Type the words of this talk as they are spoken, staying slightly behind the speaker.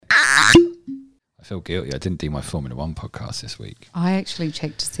feel guilty. I didn't do my Formula One podcast this week. I actually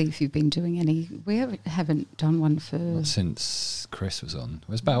checked to see if you've been doing any. We haven't done one for... Not since Chris was on. It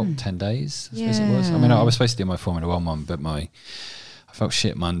was about 10 days, I suppose Yeah. it was. I mean, I was supposed to do my Formula One, but I felt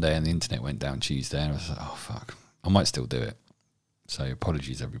shit Monday and the internet went down Tuesday and I was like, oh, fuck. I might still do it. So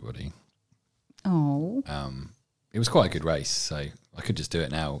apologies, everybody. Oh. It was quite a good race, so I could just do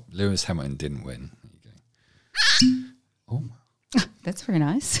it now. Lewis Hamilton didn't win. There you go. Oh. That's very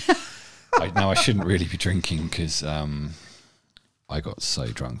nice. I shouldn't really be drinking because I got so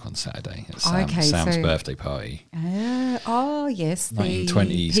drunk on Saturday at Sam's birthday party. Oh, yes. The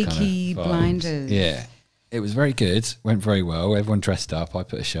 1920s Peaky kind of Blinders. Yeah. It was very good. Went very well. Everyone dressed up. I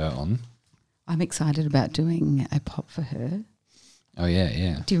put a shirt on. I'm excited about doing a pop for her. Oh,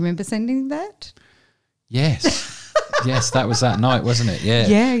 yeah. Do you remember sending that? Yes. Yes, that was that night, wasn't it? Yeah.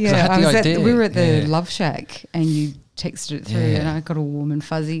 Yeah. I had the idea. We were at the Yeah. Love Shack and you texted it through and I got all warm and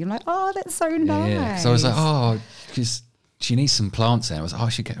fuzzy. I'm like, oh, that's so nice. Yeah, because I was like, oh, because she needs some plants there. I was like, oh, I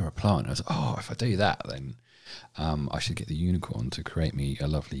should get her a plant. I was like, oh, if I do that, then I should get the unicorn to create me a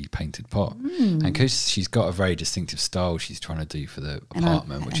lovely painted pot. And because she's got a very distinctive style she's trying to do for the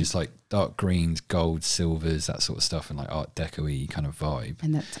apartment, which is like dark greens, gold, silvers, that sort of stuff, and like Art Deco-y kind of vibe.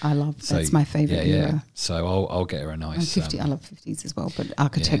 And that's my favourite era. Yeah. So I'll get her a nice... I love 50s as well, but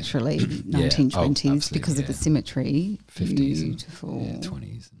architecturally 1920s because of the symmetry. 50s beautiful. And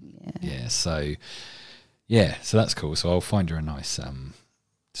 20s. Yeah. So that's cool. So I'll find her a nice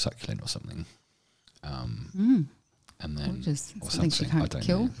succulent or something. And then Gorgeous. or Something she can't I don't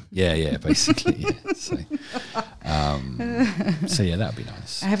kill. know. Yeah, basically. Yeah. So yeah, that'd be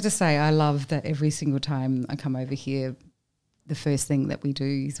nice. I have to say, I love that every single time I come over here, the first thing that we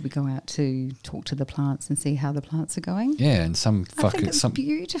do is we go out to talk to the plants and see how the plants are going. Yeah, and some I think it's some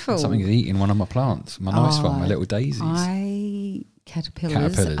beautiful. something's eating one of my plants, my nice one, my little daisies.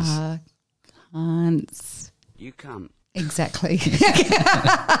 Caterpillars are cunts. You can't. Exactly.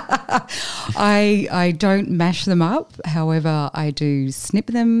 I don't mash them up. However, I do snip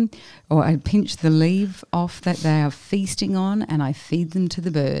them or I pinch the leaf off that they are feasting on and I feed them to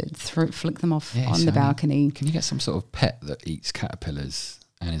the birds, flick them off on the balcony. Can you get some sort of pet that eats caterpillars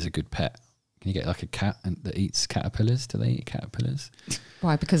and is a good pet? Can you get like a cat that eats caterpillars? Do they eat caterpillars?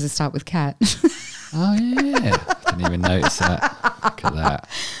 Why? Because they start with cat. Oh, yeah. Didn't even notice that. Look at that.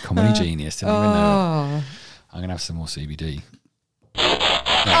 Comedy genius. Didn't even know it. I'm going to have some more CBD.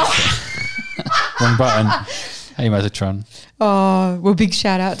 Wrong button. Hey, Metatron. Oh, well, big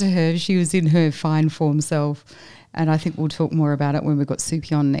shout out to her. She was in her fine form self. And I think we'll talk more about it when we've got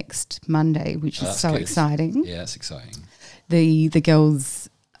Soupy on next Monday, which is so exciting. Yeah, it's exciting. The girls,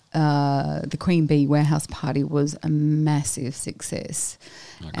 the Queen Bee Warehouse party was a massive success.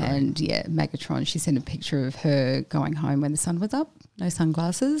 And yeah, Megatron, she sent a picture of her going home when the sun was up, no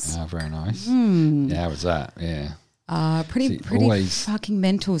sunglasses. Oh, very nice. Yeah, how was that? Yeah. Pretty fucking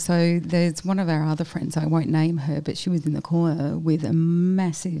mental. So there's one of our other friends, I won't name her, but she was in the corner with a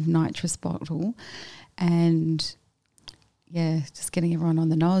massive nitrous bottle and yeah, just getting everyone on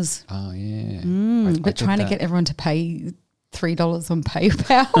the nose. Oh, yeah. But trying to get everyone to pay $3 on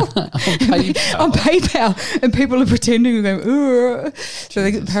PayPal. On PayPal. And people are pretending to go, ugh. So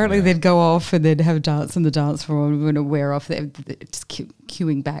apparently they'd go off and they'd have a dance on the dance floor and we're going to wear off. They're just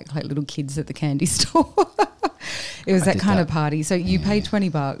queuing back like little kids at the candy store. It was that kind of party. So you paid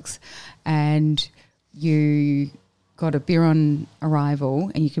 $20 and you got a beer on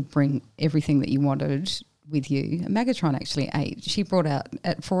arrival and you could bring everything that you wanted with you. Megatron actually ate. She brought out,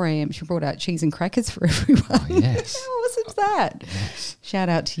 at 4 a.m, she brought out cheese and crackers for everyone. Oh, yes. How awesome is that? Yes. Shout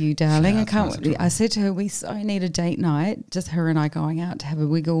out to you, darling. Shout out to I said to her, we so need a date night, just her and I going out to have a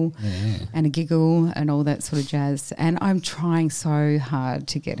wiggle and a giggle and all that sort of jazz. And I'm trying so hard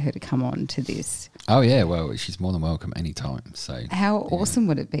to get her to come on to this. Oh, yeah. Well, she's more than welcome anytime. So how awesome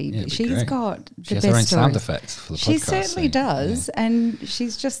would it be? Yeah, it'd be She's great. got the She has best her own stories. sound effects for the podcast. She certainly does. Yeah. And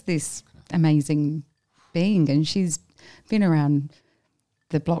she's just this amazing being. And she's been around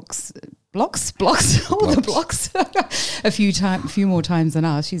the blocks, all the blocks a few more times than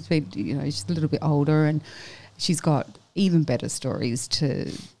us. She's been, she's a little bit older and she's got even better stories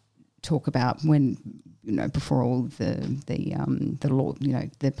to talk about when, before all the law,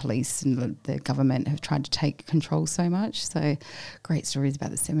 the police and the government have tried to take control so much. So great stories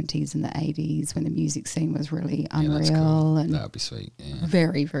about the 70s and the 80s when the music scene was really unreal. That's cool. And that would be sweet. Yeah.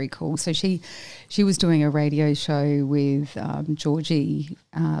 very, very cool. So she was doing a radio show with Georgie,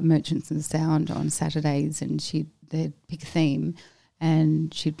 Merchants of the Sound, on Saturdays, and they'd pick a theme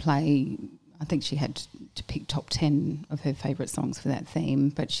and she'd play, I think she had to pick top 10 of her favourite songs for that theme,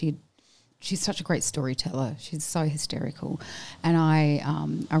 but she'd she's such a great storyteller. She's so hysterical, and I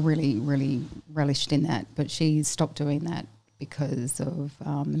really, really relished in that. But she stopped doing that because of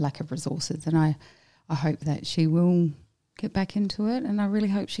lack of resources, and I hope that she will get back into it, and I really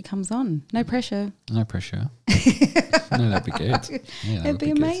hope she comes on. No pressure. No pressure. No, that'd be good. Yeah, It'd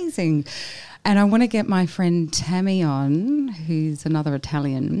be amazing. And I want to get my friend Tammy on, who's another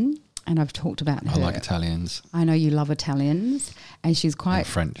Italian, and I've talked about her. I like Italians. I know you love Italians, and she's quite And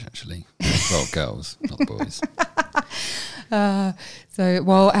French, actually. Well, girls, not boys. I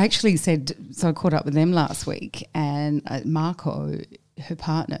actually said, so I caught up with them last week, and Marco, her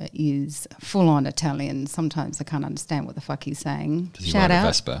partner, is full-on Italian. Sometimes I can't understand what the fuck he's saying. Does he Shout ride out. a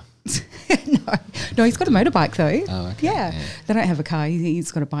Vespa? No, he's got a motorbike though. Oh, okay. Yeah. They don't have a car.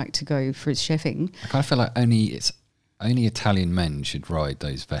 He's got a bike to go for his chefing. I kind of feel like only Italian men should ride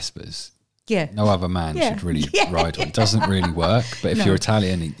those Vespas. Yeah. No other man should really ride one. It doesn't really work. But if you're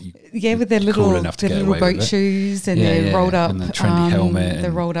Italian, with their little, cool enough to get little away boat with it. shoes and their rolled up, and the trendy helmet,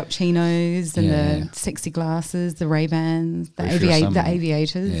 the rolled up chinos and the sexy glasses, the Ray-Bans, the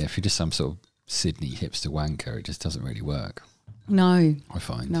aviators. Yeah, if you're just some sort of Sydney hipster wanker, it just doesn't really work. No, I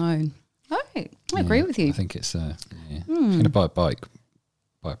find. No, I agree with you. I think it's if you're going to buy a bike,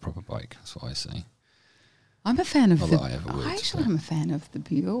 buy a proper bike. That's what I say. I'm a fan of Not that I ever would, actually, I'm a fan of the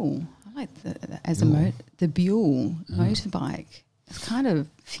Buell. I like the Buell motorbike. It's kind of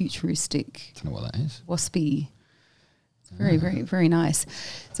futuristic. I don't know what that is. Waspy. It's very, very, very nice.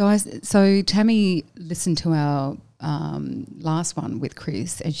 So Tammy listened to our last one with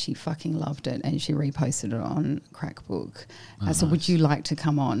Chris, and she fucking loved it, and she reposted it on Crackbook. I said, would you like to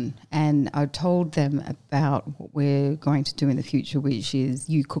come on? And I told them about what we're going to do in the future, which is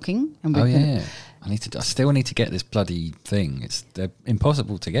you cooking. And I still need to get this bloody thing. They're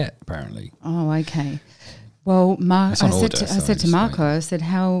impossible to get, apparently. Oh, okay. Well, I said to Marco, waiting. I said,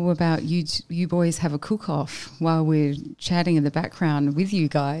 how about you boys have a cook-off while we're chatting in the background with you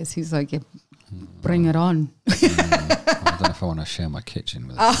guys? He's like, yeah, bring it on. I don't know if I want to share my kitchen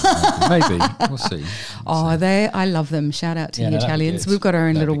with them. Maybe. We'll see. I love them. Shout out to the Italians. We've got our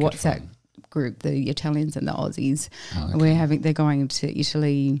own little WhatsApp group, the Italians and the Aussies. Oh, okay. They're going to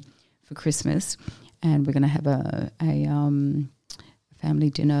Italy for Christmas, and we're going to have a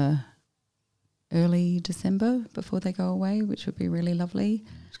family dinner early December before they go away, which would be really lovely.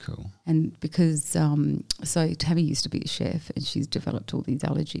 That's cool. And because so Tammy used to be a chef, and she's developed all these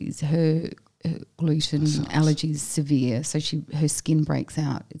allergies. Her gluten allergy is severe, so her skin breaks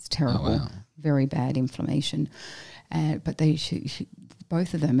out. It's terrible. Oh, wow. Very bad inflammation. But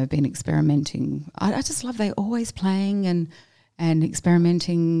both of them have been experimenting. I just love they're always playing and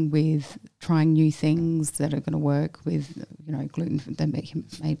experimenting with trying new things that are going to work with, gluten. They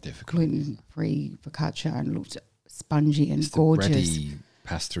made gluten-free focaccia and looked spongy and gorgeous. Ready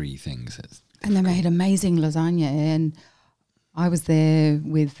pastry things. And they made amazing lasagna. And I was there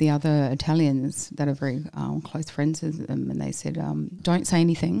with the other Italians that are very close friends with them, and they said, don't say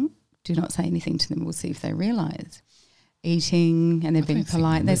anything. Do not say anything to them. We'll see if they realise. Eating, and they're being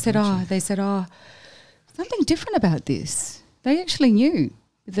polite. They said, something different about this. They actually knew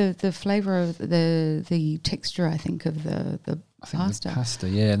the flavour of the texture, I think, of the pasta. The pasta,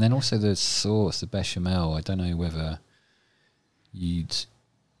 yeah. And then also the sauce, the bechamel. I don't know whether you'd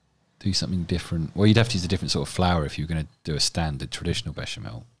do something different. Well, you'd have to use a different sort of flour if you were going to do a standard traditional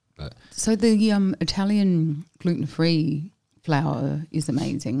bechamel. But so the Italian gluten-free flour is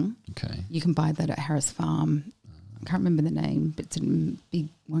amazing. Okay. You can buy that at Harris Farm. I can't remember the name, but it's in a big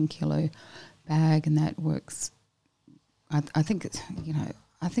 1 kilo bag, and that works. I think it's,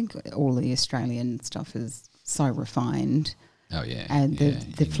 I think all the Australian stuff is so refined. Oh yeah, and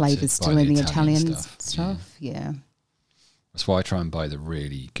the flavour's still in the Italian stuff. Yeah. That's why I try and buy the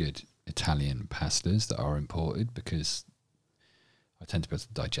really good Italian pastas that are imported, because I tend to be able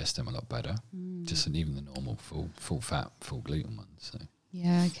to digest them a lot better. Just than even the normal full fat, full gluten ones. So.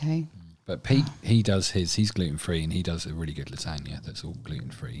 Yeah. Okay. But Pete, he's gluten free, and he does a really good lasagna that's all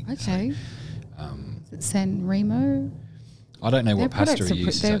gluten free. Okay. So, is it San Remo? I don't know what pasta he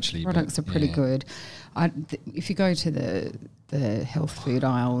uses actually. Their products are pretty good. If you go to the health food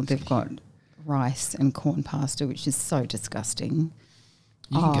aisle, they've got rice and corn pasta, which is so disgusting.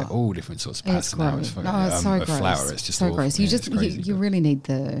 You can get all different sorts of pasta now. It's so gross. Flour, it's just so awful. gross. Yeah, You really need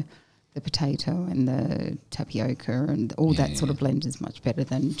the potato and the tapioca and all that sort of blend is much better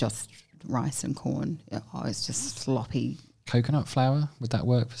than just rice and corn. Oh, it's just sloppy. Coconut flour, would that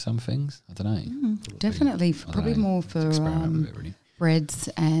work for some things? I don't know. Definitely, probably more for really. breads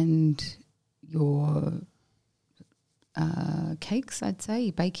and your cakes, I'd say,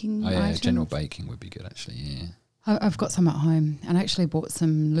 baking items. General baking would be good actually, yeah. I've got some at home, and I actually bought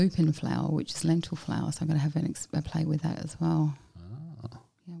some lupin flour, which is lentil flour, so I'm going to have a play with that as well. Oh.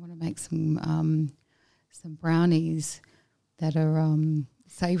 Yeah, I want to make some brownies that are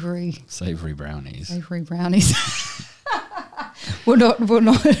savoury. Savoury brownies. Savoury brownies. We're not. Well,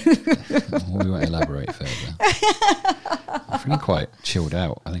 we won't elaborate further. I'm feeling quite chilled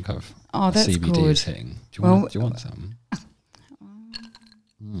out. I think I've that's CBD good. is hitting. Do you want some?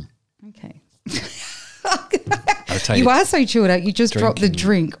 Okay. I'll tell You are so chilled out. You just dropped the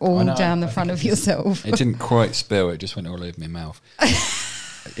drinking- drink all I know, down the I front think of yourself. It didn't quite spill. It just went all over my mouth.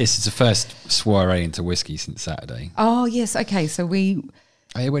 This is the first soiree into whiskey since Saturday. Oh yes. Okay. So we.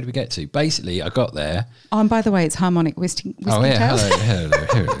 Oh, yeah, where did we get to? Basically, I got there. Oh, and by the way, it's Harmonic Whiskey Oh yeah, Tales. hello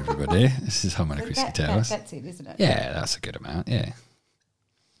everybody. This is Harmonic Whiskey Tales. That's it, isn't it? Yeah, that's a good amount. Yeah.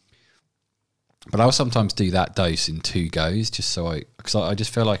 But I'll sometimes do that dose in 2 goes, just so because I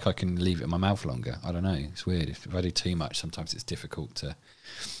just feel like I can leave it in my mouth longer. I don't know. It's weird. If I do too much, sometimes it's difficult to.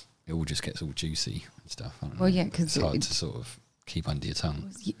 It all just gets all juicy and stuff. I don't know. Well, yeah, because it's hard to sort of keep under your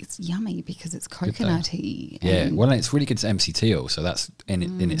tongue. It's yummy because it's Good though. coconutty. Yeah, and- well, it's really good to MCT oil, so that's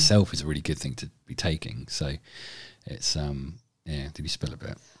in itself is a really good thing to be taking. So it's yeah. Did you spill a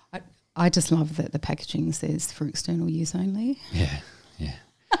bit? I just love that the packaging says for external use only. Yeah, yeah.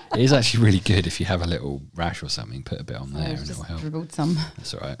 It is actually really good if you have a little rash or something. Put a bit on there I've and just it'll help. dribbled some.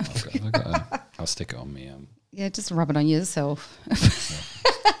 That's all right. I'll stick it on me. Yeah, just rub it on yourself.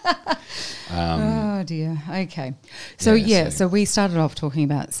 Oh dear. Okay. So so we started off talking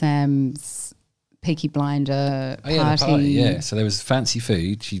about Sam's Peaky Blinder Oh, yeah, party. the party. Yeah. So there was fancy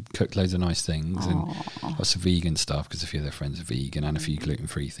food. She cooked loads of nice things and lots of vegan stuff because a few of their friends are vegan and a few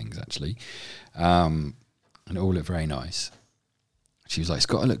gluten-free things actually, and it all looked very nice. She was like, "It's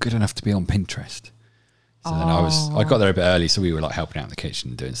got to look good enough to be on Pinterest." So then I got there a bit early, so we were like helping out in the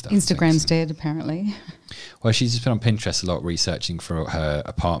kitchen and doing stuff. Instagram's dead, apparently. Well, she's just been on Pinterest a lot, researching for her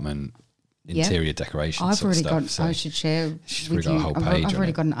apartment interior decoration. I've sort of already stuff, got. I should share. she's with already got a you. whole I've page on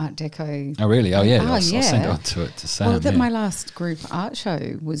already it. got an Art Deco. Oh really? Oh yeah. Oh, I'll send it yeah. on to Sam. Well, yeah. my last group art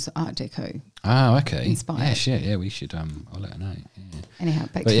show was Art Deco. Oh, okay. Inspired. Yeah, shit. Yeah, we should. I'll let her know. Yeah. Anyhow,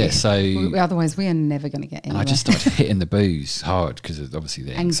 back But to yeah, you. so Otherwise, we are never going to get and anywhere. I just started hitting the booze hard because of obviously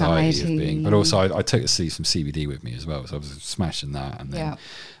the anxiety of being. But also, I took some CBD with me as well, so I was smashing that, and then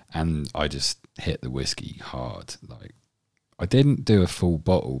and I just hit the whiskey hard. Like I didn't do a full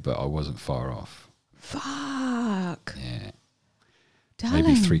bottle, but I wasn't far off. Fuck. Yeah. Darling.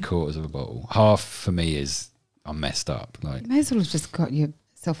 Maybe 3/4 of a bottle. Half for me is I'm messed up. Like You may as well have just got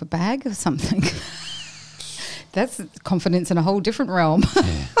yourself a bag or something. That's confidence in a whole different realm.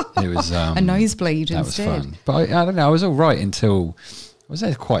 yeah, it was a nosebleed that instead. was fun. But I don't know. I was all right until I was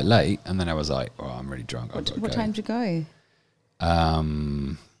there quite late, and then I was like, "Oh, I'm really drunk." What time did you go?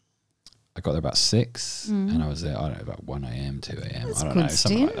 I got there about 6, and I was there. I don't know, about 1 a.m., 2 a.m. That's I a don't good know,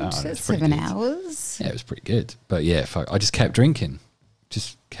 something like stint. that. That's It's pretty 7 good. hours. Yeah, it was pretty good. But yeah, I just kept drinking,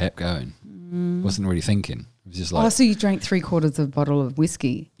 just kept going. Wasn't really thinking. It was just like, Oh, so you drank 3/4 of a bottle of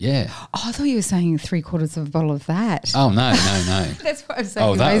whiskey. yeah. Oh, I thought you were saying 3/4 of a bottle of that. Oh no. That's what I'm saying.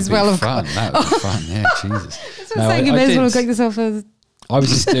 Oh, You that may would as be well have fun. That would be fun. Yeah, Jesus. That's what I'm saying. You may as well have got yourself a. I was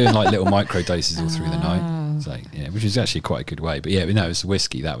just doing like little micro doses all through the night. Oh. It's like, yeah, which is actually quite a good way. But yeah, no, it was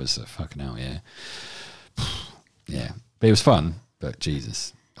whiskey. That was fucking hell, yeah. Yeah. But it was fun. But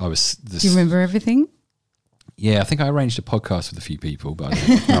Jesus. I was. Do you remember everything? Yeah, I think I arranged a podcast with a few people, but I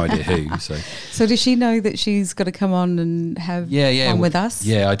have no idea who. So does she know that she's got to come on and have fun with us?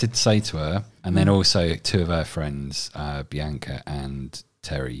 Yeah, I did say to her. And then also 2 of her friends, Bianca and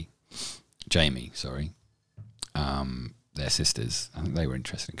Jamie, sorry. Their sisters. I think they were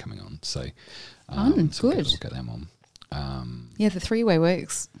interested in coming on. So, so good. We'll get them on. Yeah, the 3-way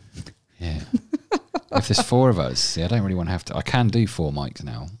works. Yeah. If there's 4 of us, see, I don't really want to have to. I can do 4 mics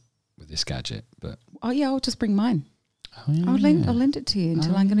now with this gadget, but. Oh, yeah, I'll just bring mine. Oh, yeah. I'll lend it to you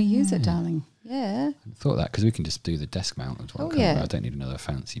until I'm going to use it, darling. Yeah. I thought that because we can just do the desk mount as well. Oh, yeah. I don't need another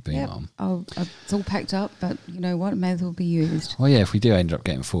fancy beam Yep. arm. It's all packed up, but you know what? It may as well be used. Well, yeah, if we do end up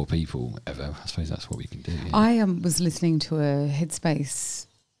getting 4 people ever, I suppose that's what we can do. Yeah. I was listening to a Headspace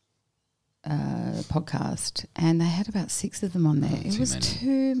podcast, and they had about 6 of them on there. It was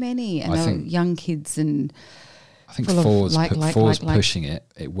too many, and they were young kids, and I think full of four's like. pushing it.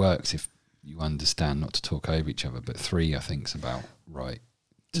 It works if you understand not to talk over each other, but 3 I think is about right.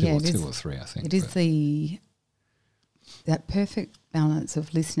 2 or 3 I think. It is that perfect balance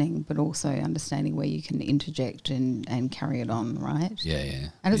of listening, but also understanding where you can interject and carry it on, right? Yeah, yeah.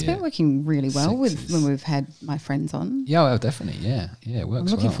 And it's been working really well when we've had my friends on. Yeah, well, definitely. Yeah, it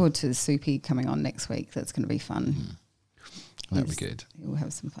works. I'm looking forward to Soupy coming on next week. That's going to be fun. That'd be good. We'll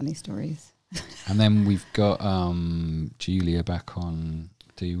have some funny stories. And then we've got Julia back on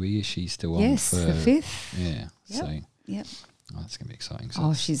Do We? Is she still on? Yes, for, the 5th. Yeah. Yep. So Yep. that's going to be exciting. So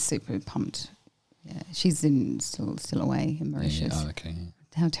Oh, she's super pumped. Yeah, she's still away in Mauritius. Yeah, oh, okay.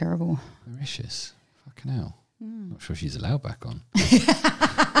 How terrible. Mauritius. Fucking hell. Not sure she's allowed back on.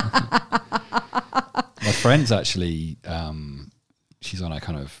 My friend's actually, she's on a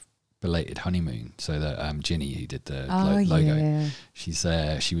kind of belated honeymoon. So that Ginny, who did the logo, Yeah. she's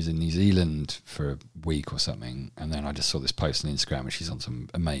there. She was in New Zealand for a week or something, and then I just saw this post on Instagram, and she's on some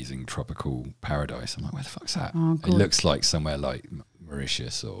amazing tropical paradise. I'm like, where the fuck's that? Oh, it good. looks like somewhere like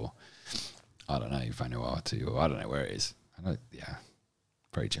Mauritius or I don't know, Vanuatu, or I don't know where it is. Yeah,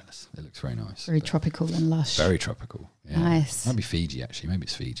 very jealous. It looks very nice. Very but tropical and lush. Very tropical. Yeah. Nice. Might be Fiji actually. Maybe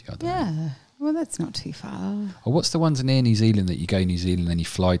it's Fiji. I don't know. Yeah. Well, that's not too far. Or what's the ones near New Zealand that you go New Zealand and then you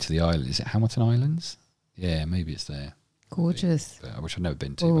fly to the island? Is it Hamilton Islands? Yeah, maybe it's there. Gorgeous. Which I've never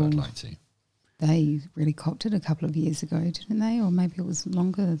been to, but I'd like to. They really copped it a couple of years ago, didn't they? Or maybe it was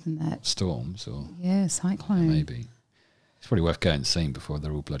longer than that. Storms or Yeah, cyclone. maybe. It's probably worth going and seeing before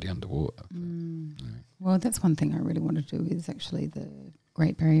they're all bloody underwater. Anyway. Well, that's one thing I really want to do is actually the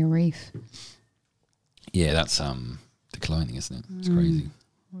Great Barrier Reef. Yeah, that's declining, isn't it? It's crazy.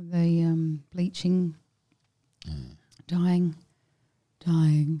 The bleaching, dying.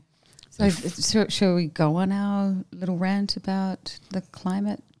 So shall we go on our little rant about the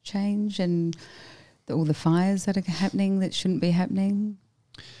climate change and all the fires that are happening that shouldn't be happening?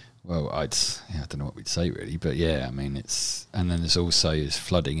 Well, I don't know what we'd say really, but yeah, I mean and then there's also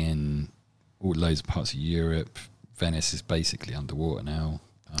flooding in all loads of parts of Europe. Venice is basically underwater now.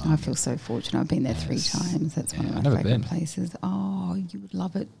 I feel so fortunate. I've been there 3 times. That's one of my favourite places. Oh, you would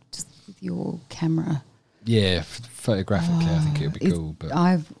love it just with your camera. Yeah, photographically, I think it would be cool. But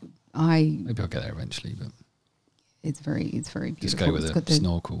maybe I'll get there eventually. But it's very beautiful. Just go with a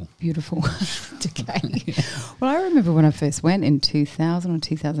snorkel. Beautiful decay. Well, I remember when I first went in 2000 or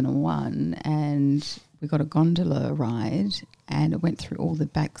 2001, and we got a gondola ride, and it went through all the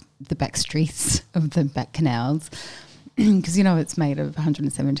back streets of the back canals. Because, it's made of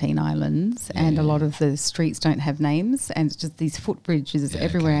 117 islands and a lot of the streets don't have names, and it's just these footbridges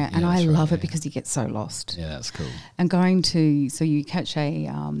everywhere. Okay. And I love it because you get so lost. Yeah, that's cool. And so you catch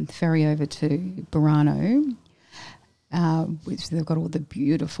a ferry over to Burano, which they've got all the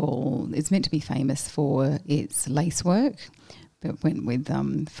beautiful, it's meant to be famous for its lace work, but went with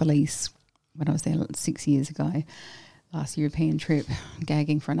Felice when I was there 6 years ago, last European trip,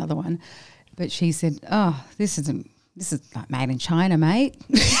 gagging for another one. But she said, this is like made in China, mate.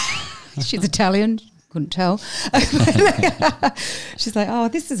 She's Italian, couldn't tell. She's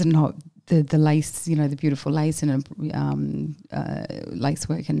like, this is not the lace, the beautiful lace and lace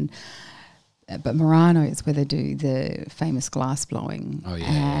work. But Murano is where they do the famous glass blowing. Oh,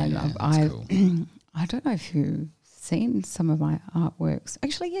 yeah. And that's cool. I don't know if you've seen some of my artworks.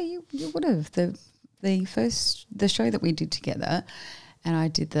 Actually, yeah, you would have. The show that we did together, and I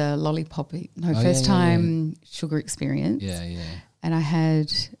did the lollipop, first time sugar experience. Yeah, yeah. And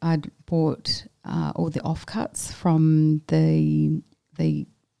I'd bought all the offcuts from the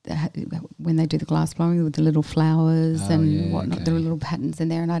when they do the glass blowing with the little flowers and whatnot. Okay. There were little patterns in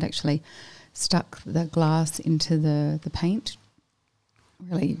there, and I'd actually stuck the glass into the paint.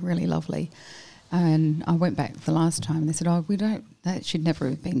 Really, really lovely. And I went back the last time and they said, that should never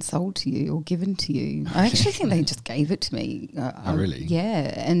have been sold to you or given to you. I actually think they just gave it to me. Really?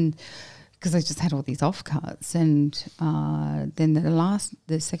 Yeah. And because I just had all these offcuts. And then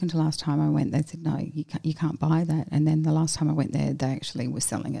the second to last time I went, they said, no, you can't buy that. And then the last time I went there, they actually were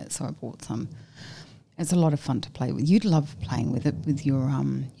selling it. So I bought some. It's a lot of fun to play with. You'd love playing with it with your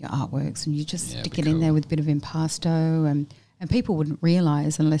artworks, and you just stick it in there with a bit of impasto and people wouldn't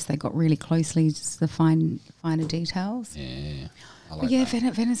realise unless they got really closely just the finer details. Yeah, I like but yeah,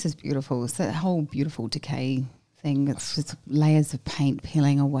 that. Venice is beautiful. It's that whole beautiful decay thing. It's just layers of paint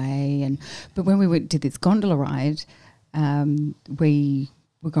peeling away. But when we did this gondola ride, we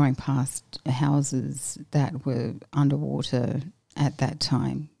were going past houses that were underwater at that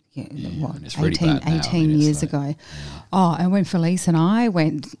time. Yeah, what, 18 years ago. Yeah. Oh, and when Felice and I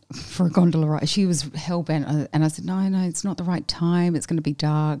went for a gondola ride, she was hell-bent. And I said, no, it's not the right time. It's going to be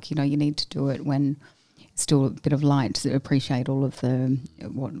dark. You need to do it when it's still a bit of light to appreciate all of the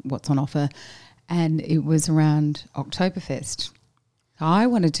what's on offer. And it was around Oktoberfest. I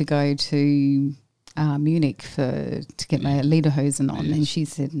wanted to go to Munich to get my lederhosen on. And she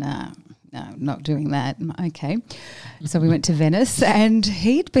said, nah, no, not doing that. Okay. So we went to Venice, and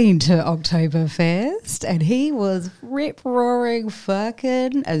he'd been to Oktoberfest, and he was rip-roaring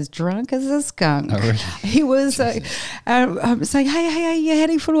fucking as drunk as a skunk. Oh, really? He was saying, hey, you're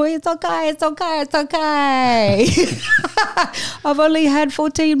heading for the it's okay. I've only had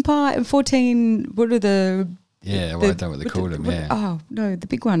 14, what are the... Yeah, well, I don't know what they call them, yeah. Oh, no, the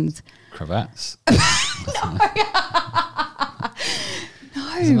big ones. Cravats.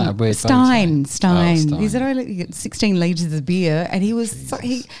 No, Isn't that a weird Stein. Oh, Stein. These are only 16 litres of beer, and he was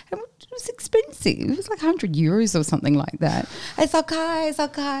it was expensive. It was like €100 or something like that. It's okay.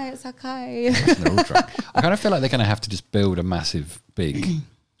 They're all drunk. I kind of feel like they're going to have to just build a massive, big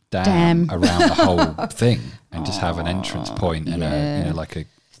dam around the whole thing, and just have an entrance point and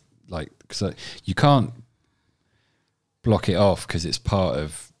because you can't block it off because it's part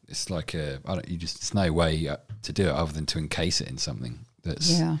of. It's like there's no way to do it other than to encase it in something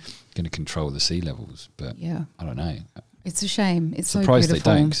that's going to control the sea levels. But I don't know. It's a shame. It's surprised so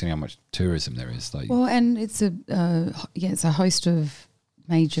beautiful. they don't, considering how much tourism there is. Like, well, and it's a host of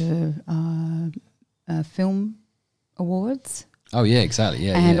major film awards. Oh yeah, exactly.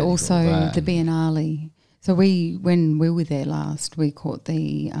 Yeah, and also the Biennale. So when we were there last, we caught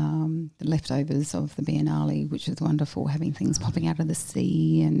the leftovers of the Biennale, which was wonderful, having things popping out of the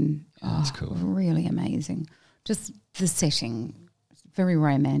sea, and that's cool. Really amazing. Just the setting, very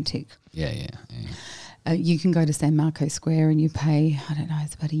romantic. Yeah. You can go to San Marco Square and you pay, I don't know,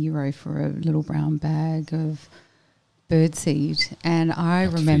 it's about €1 for a little brown bag of birdseed. And I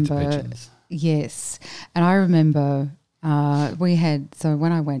remember, yes, and I remember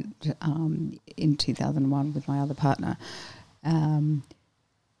when I went in 2001 with my other partner,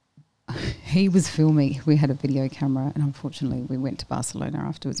 he was filming. We had a video camera, and unfortunately we went to Barcelona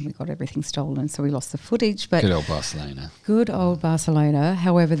afterwards and we got everything stolen, so we lost the footage. But good old Barcelona. Good old Barcelona.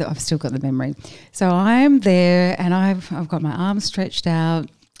 However, I've still got the memory. So I'm there, and I've got my arms stretched out,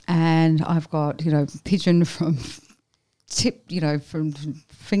 and I've got pigeon from tip, from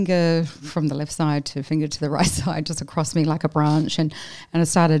finger from the left side to finger to the right side, just across me like a branch, and I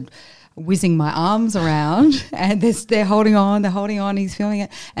started whizzing my arms around, and they're holding on, he's filming it,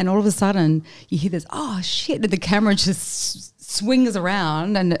 and all of a sudden you hear this, oh shit, and the camera just swings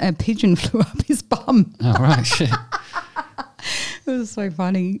around and a pigeon flew up his bum. Oh right, shit. It was so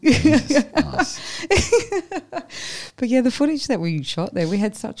funny. Nice. But yeah, the footage that we shot there, we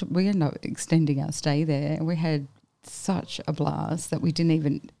ended up extending our stay there, and we had such a blast that we didn't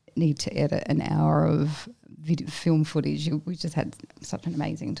even need to edit an hour of film footage. We just had such an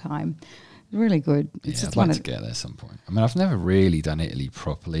amazing time. Really good. It's I'd like to get there at some point. I mean, I've never really done Italy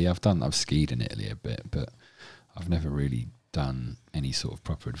properly. I've skied in Italy a bit, but I've never really done any sort of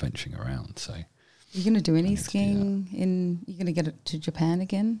proper adventuring around. So, you're going to do any skiing you're going to get it to Japan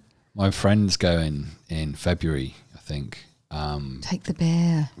again? My friend's going in February, I think. Take the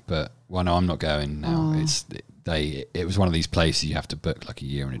bear. But no, I'm not going now. It was one of these places you have to book like a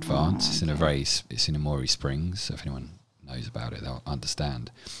year in advance. Okay. It's in Amori Springs. So if anyone knows about it, they'll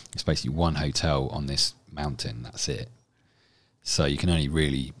understand. It's basically one hotel on this mountain. That's it. So you can only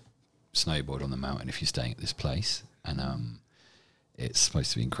really snowboard on the mountain if you're staying at this place, and it's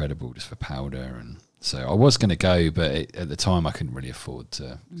supposed to be incredible just for powder. And so I was going to go, but at the time I couldn't really afford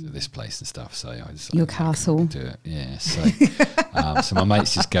to this place and stuff. So I just your castle. do it. Yeah. So so my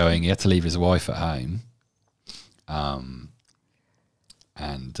mate's just going. He had to leave his wife at home.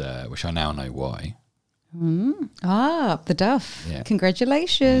 And which I now know why. Up the duff. Yeah.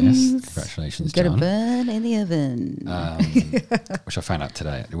 Congratulations. Yes, congratulations, Got John. a burn in the oven. Which I found out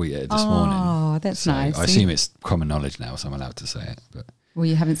today, this morning. Oh, that's so nice. I assume it's common knowledge now, so I'm allowed to say it. But well,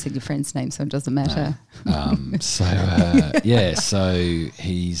 you haven't said your friend's name, so it doesn't matter. No. So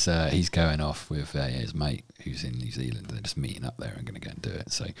he's going off with his mate who's in New Zealand. They're just meeting up there and going to go and do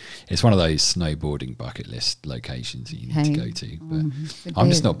it. So it's one of those snowboarding bucket list locations that you need to go to. But I'm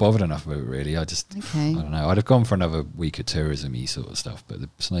just not bothered enough with it, really. I don't know. I'd have gone for another week of tourism-y sort of stuff, but the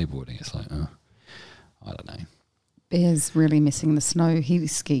snowboarding, it's like, I don't know. Bear's really missing the snow. He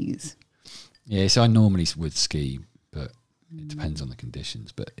skis. Yeah, so I normally would ski, but it depends on the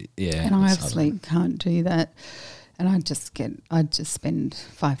conditions. But and I obviously can't do that. And I'd just spend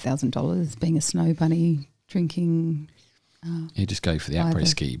 $5,000 being a snow bunny, drinking. You just go for the après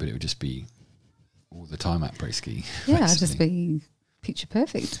ski, but it would just be all the time après ski. Yeah, I'd just be picture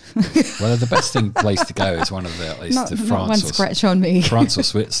perfect. Well, the best place to go is one of the scratch on me. France or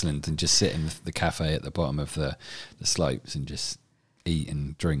Switzerland, and just sit in the cafe at the bottom of the slopes and just eat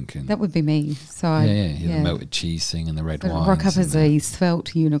and drink. And That would be me. So the melted cheese thing and the red wine. Rock up as a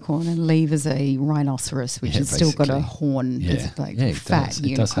svelte unicorn and leave as a rhinoceros, which has still got a horn. Yeah, It's like fat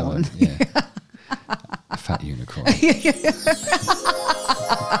unicorn. It does have a fat unicorn.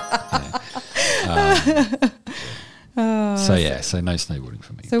 So no snowboarding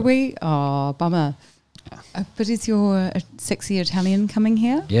for me. So bummer. But is your sexy Italian coming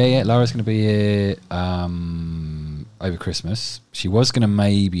here? Yeah. Laura's going to be here over Christmas. She was going to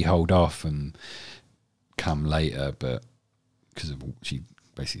maybe hold off and come later, but because she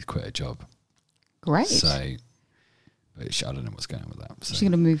basically quit her job. Great. So, but I don't know what's going on with that. So. She's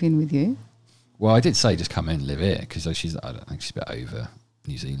going to move in with you? Well, I did say just come in and live here because I don't think she's a bit over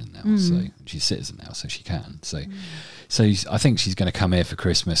New Zealand now, so she's a citizen now, so she can. So I think she's going to come here for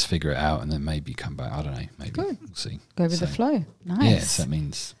Christmas, figure it out, and then maybe come back. I don't know. Maybe Good. We'll see. Go with the flow. Nice. Yeah, so that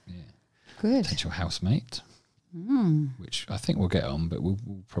means good potential housemate, which I think we'll get on, but we'll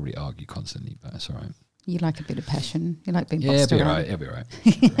probably argue constantly. But it's all right. You like a bit of passion. You like being bossed around. It'll be all right.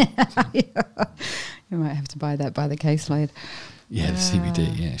 You might have to buy that by the caseload. Yeah, the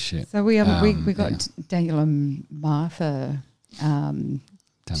CBD. Yeah, shit. So we got Daniel and Martha. Down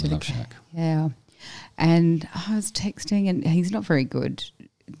the Love Shack. Yeah. And I was texting, and he's not very good.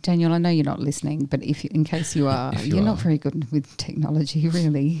 Daniel, I know you're not listening, but in case you are, you're not very good with technology,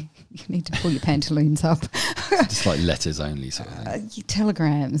 really. You need to pull your pantaloons up. Just like letters only sort of thing.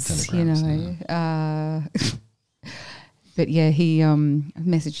 Telegrams, you know. Yeah. But yeah, he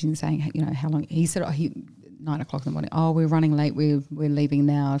messaged me saying, you know, how long. He said, 9 o'clock in the morning. Oh, we're running late. We're leaving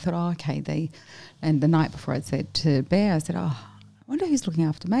now. I thought, okay. And the night before, I said to Bear, I said, I wonder who's looking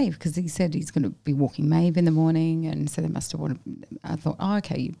after Maeve, because he said he's going to be walking Maeve in the morning, and so they must have wanted. I thought,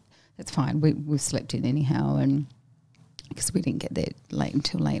 okay, that's fine. We've slept in anyhow, and because we didn't get there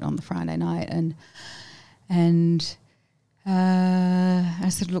until late on the Friday night, and I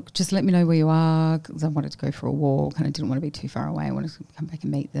said, look, just let me know where you are, because I wanted to go for a walk and I didn't want to be too far away. I wanted to come back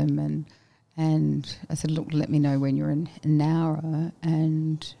and meet them, and I said, look, let me know when you're in Nowra,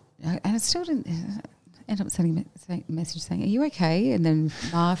 and I still didn't. End up sending a message saying, are you okay? And then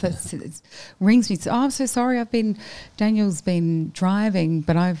Martha rings me, says, I'm so sorry, Daniel's been driving,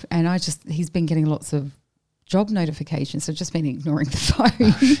 but he's been getting lots of job notifications, so I've just been ignoring the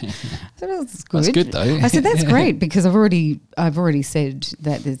phone. So that's good. That's good though. I said, that's great, because I've already said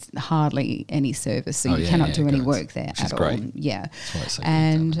that there's hardly any service, so you cannot do any work there at all. Yeah. That's why it's so good,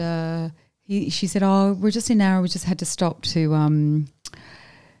 and she said, we're just in Nowra, we just had to stop to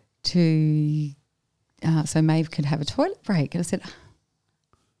so Maeve could have a toilet break. And I said,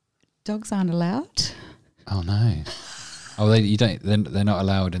 dogs aren't allowed. Oh no! Oh, they're not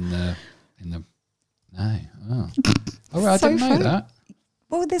allowed in the. No. Oh, all right. I didn't know that.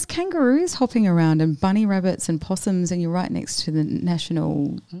 Well, there's kangaroos hopping around and bunny rabbits and possums, and you're right next to the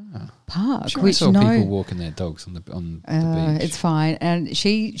national park. Sure, I saw people walking their dogs on the beach. It's fine. And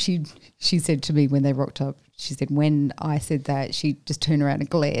she said to me when they rocked up, she said, when I said that, she just turned around and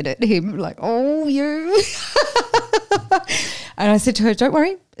glared at him like, oh, you. And I said to her, don't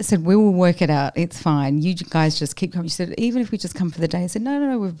worry. I said, we will work it out. It's fine. You guys just keep coming. She said, even if we just come for the day. I said,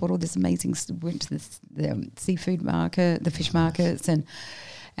 no, we've bought all this amazing, went to the seafood market, the fish markets,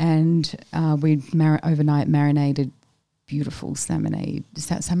 and we overnight marinated beautiful salmonade. Is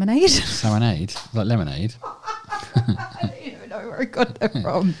that salmonade? Salmonade? Like lemonade? I don't even know where I got that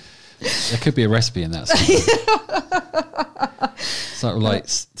from. There could be a recipe in that. It's like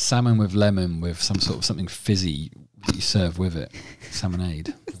salmon with lemon with some sort of something fizzy that you serve with it.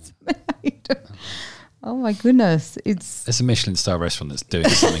 Salmonade. Oh my goodness. It's a Michelin star restaurant that's doing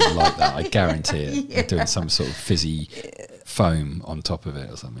something like that. I guarantee it. They're doing some sort of fizzy foam on top of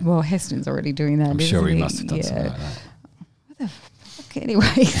it or something. Well, Heston's already doing that. I'm sure he must have done something like that. What the fuck? Anyway,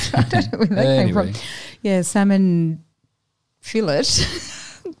 I don't know where that came from. Yeah, salmon fillet.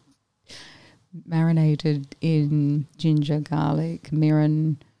 Marinated in ginger, garlic,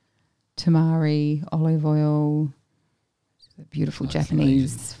 mirin, tamari, olive oil, beautiful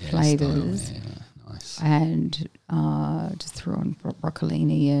Japanese flavours. Yeah, nice. And just threw on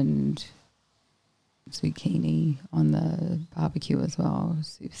broccolini and zucchini on the barbecue as well.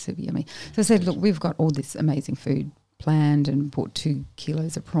 Super yummy. So I said, look, we've got all this amazing food planned and bought 2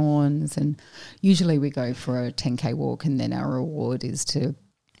 kilos of prawns, and usually we go for a 10K walk, and then our reward is to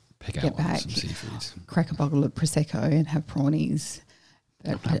pick out some seafood, crack a bottle of Prosecco and have prawnies.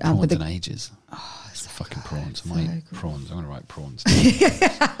 I've had prawns in ages. Oh, it's fucking prawns. Prawns. I'm going to write prawns.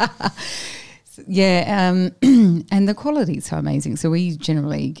 Yeah, and the quality is so amazing. So we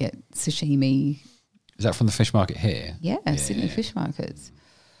generally get sashimi. Is that from the fish market here? Yeah, Sydney fish markets.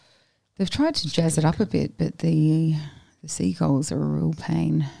 They've tried to jazz it up a bit, but the The seagulls are a real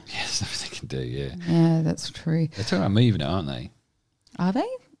pain. Yes, everything they can do. Yeah, Yeah, that's true. they're talking about moving it, aren't they? Are they?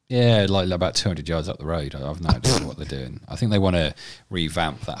 Yeah, like about 200 yards up the road. I've no idea what they're doing. I think they want to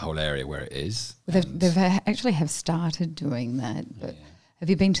revamp that whole area where it is. Well, and- they've actually have started doing that. But Yeah. have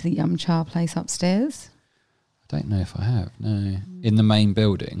you been to the Yum Cha place upstairs? I don't know if I have. No, in the main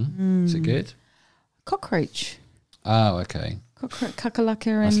building. Is it good? Cockroach. Oh, okay.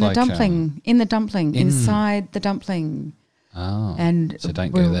 Kakalaka That's in the like, dumpling. In the dumpling. in- Inside the dumpling. Oh, And so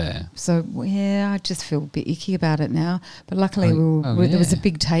don't go there. So yeah, I just feel a bit icky about it now. But luckily, Oh, there was a yeah.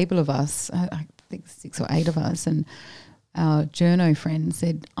 big table of us. I think 6 or 8 of us, and our journo friend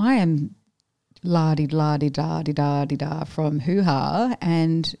said, "I am la di da di da from Hoo Ha,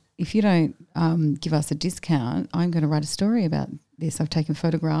 and if you don't give us a discount, I'm going to write a story about this. I've taken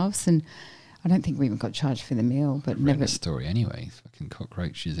photographs, and I don't think we even got charged for the meal, but Read never." a story anyway. Fucking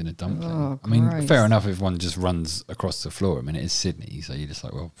cockroaches in a dumpling. Oh, I mean, gross. fair enough if one just runs across the floor. I mean, it is Sydney, so you're just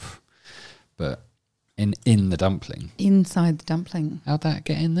like, well, pff. But in the dumpling, Inside the dumpling. how'd that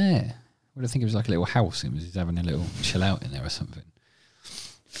get in there? Would I think it was like a little house and was just having a little chill out in there or something?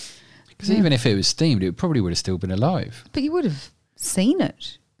 Because Yeah. even if it was steamed, it probably would have still been alive. But you would have seen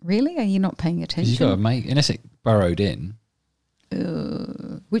it. Really? Are you not paying 'Cause attention? you got to make, unless it burrowed in.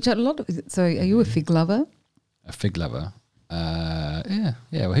 Which a lot of, so are you a fig lover? A fig lover. Yeah.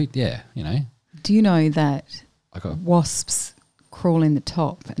 Well, yeah. You know, Do you know that I got. wasps crawl in the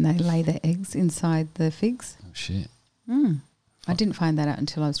top and they lay their eggs inside the figs? Oh shit. I didn't find that out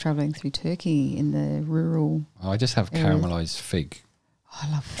until I was travelling through Turkey in the rural. Oh, I just have Areas. caramelized fig. I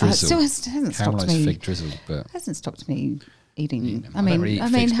love that. It Drizzle. still hasn't stopped Caramelized me. fig drizzle, but Hasn't stopped me eating. Eating them. I I don't mean, really eat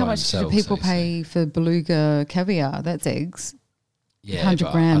figs how by much do themselves, people they say. pay for beluga caviar? That's eggs. yeah, 100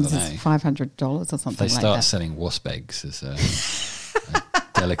 but grams I don't know. is $500 or If something they like start that. selling wasp eggs as a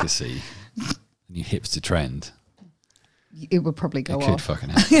delicacy, new hipster trend, It would probably go it could off. fucking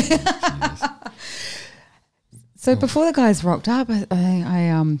happen. Jesus. So before the guys rocked up,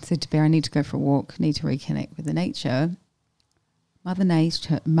 I said to Bear, I need to go for a walk, need to reconnect with the nature. Mother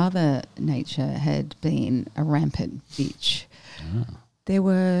Nature had been a rampant bitch. There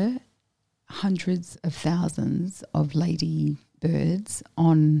were hundreds of thousands of lady birds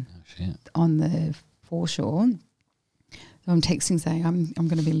on Oh, shit. the foreshore. So I'm texting saying I'm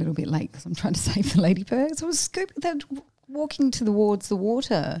going to be a little bit late because I'm trying to save the ladybirds. I was scooping, they're walking towards the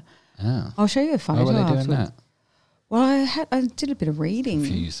water. Oh. I'll show you a photo. Why were they doing afterwards. that? Well, I did a bit of reading.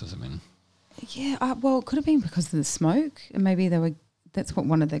 Confused or something? Yeah, well, it could have been because of the smoke. And maybe they were. That's what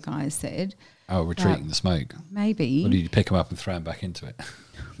one of the guys said. Oh, retreating the smoke. Maybe Or did you pick them up and throw them back into it?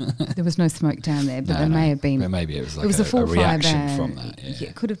 there was no smoke down there, but No, there no. may have been. But maybe it was like It was a full reaction fire ban. from that. Yeah.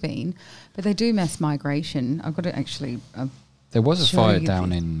 it could have been. But they do mass migration. I've got to actually. There was a Show fire you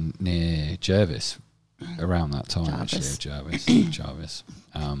down in near Jervis around that time. Jarvis. Actually, Jarvis.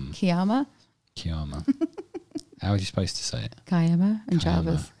 Kiama, Kiama. How are you supposed to say it? Kiama, and Kiama,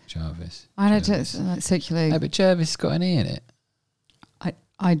 Jarvis. Jarvis. I know Jarvis. just circular. No, but Jervis got an E in it.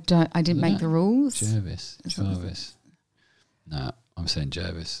 I didn't make No. the rules. Jervis. Is that- Jarvis. No, I'm saying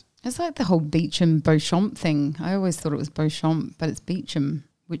Jervis. It's like the whole Beecham Beauchamp thing. I always thought it was Beauchamp, but it's Beecham,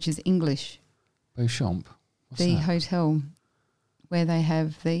 which is English. Beauchamp. What's The that? hotel where they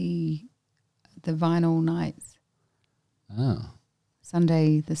have the vinyl nights. Oh.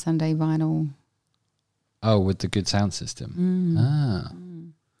 The Sunday vinyl. Oh, with the good sound system. Mm. Ah.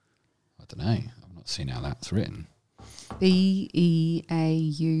 I don't know. I've not seen how that's written. Beauchamp.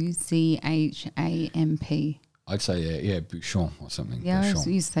 I'd say, yeah, Bouchon or something. Yeah, I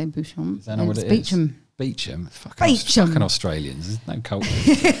Bouchon. used to say Beauchamp. Is that not what It's it is? Beecham. Beecham. Beecham. Fucking Australians. There's no culture.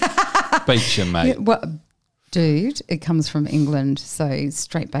 Beecham, mate. Yeah, well, dude, it comes from England, so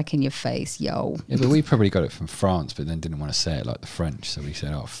straight back in your face, yo. Yeah, but we probably got it from France, but then didn't want to say it like the French. So we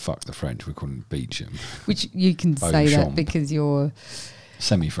said, oh, fuck the French. We're calling it Beecham. Which you can say that Beauchamp. because you're...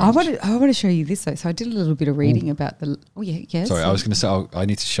 Semi-French. I want to show you this though. So I did a little bit of reading about the... Oh, yeah, yes. Sorry, I was going to say, I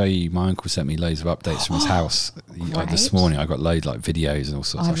need to show you. My uncle sent me loads of updates from his house this Great. morning. I got loads like videos and all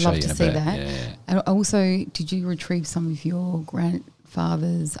sorts. I'd I'll show love you to in a see bit. that. Yeah. And also, did you retrieve some of your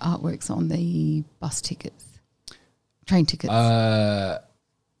grandfather's artworks on the bus tickets? Train tickets?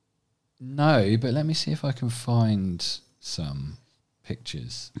 No, but let me see if I can find some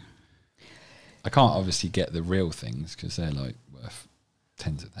pictures. I can't obviously get the real things because they're like worth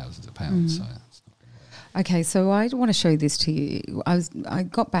tens of thousands of pounds. So it's not gonna work. Okay, so I want to show this to you. I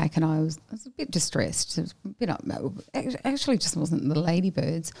got back and I was a bit distressed. It was a bit up. Actually, just wasn't the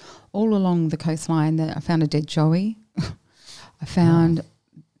ladybirds. All along the coastline, I found a dead joey. I found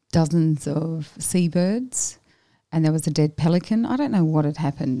dozens of seabirds, and there was a dead pelican. I don't know what had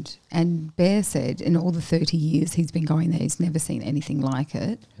happened. And Bear said in all the 30 years he's been going there, he's never seen anything like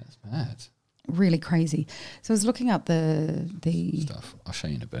it. That's mad. Really crazy. So I was looking up the Stuff. I'll show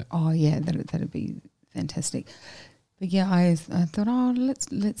you in a bit. Oh yeah, that'd be fantastic. But yeah, I thought,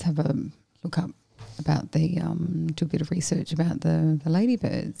 let's have a look up about do a bit of research about the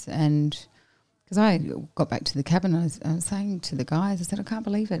ladybirds. And because I got back to the cabin, I was saying to the guys, I said, I can't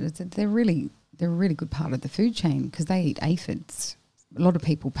believe it. I said, they're a really good part of the food chain because they eat aphids. A lot of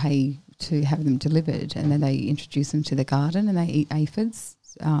people pay to have them delivered, and then they introduce them to the garden and they eat aphids,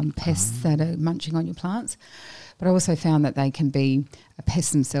 pests that are munching on your plants. But I also found that they can be a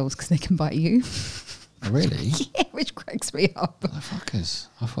pest themselves because they can bite you. Oh, really? Yeah, which cracks me up. Motherfuckers.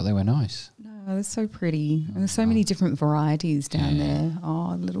 I thought they were nice. No, they're so pretty. And there's so many different varieties down there.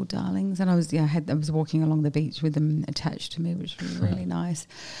 Oh, little darlings. And I was walking along the beach with them attached to me, which was really nice.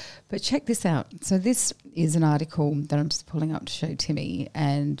 But check this out. So this is an article that I'm just pulling up to show Timmy,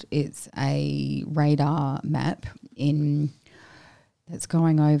 and it's a radar map that's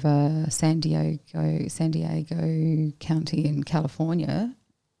going over San Diego County in California.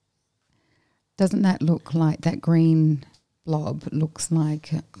 Doesn't that look like that green blob looks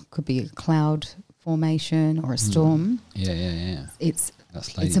like it could be a cloud formation or a storm? Yeah. It's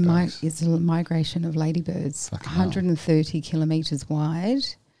a migration of ladybirds, Fucking 130 kilometres wide,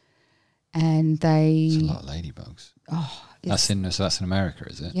 and they. It's a lot of ladybugs. Oh, that's in America,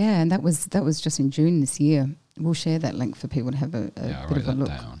 is it? Yeah, and that was just in June this year. We'll share that link for people to have a bit of a look.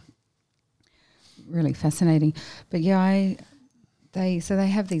 Down. Really fascinating, but yeah, They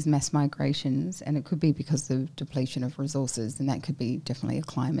have these mass migrations, and it could be because of depletion of resources, and that could be definitely a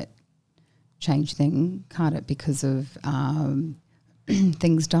climate change thing, can't it? Because of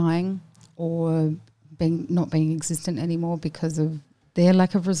things dying or not being existent anymore because of their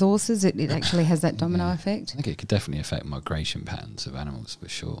lack of resources. It actually has that domino effect. I think it could definitely affect migration patterns of animals for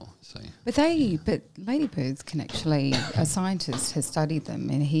sure. So, but ladybirds can actually. A scientist has studied them,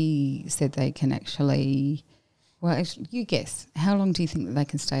 and he said they can actually. Well, actually, you guess. How long do you think that they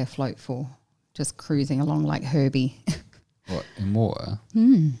can stay afloat for? Just cruising along like Herbie. What, in water?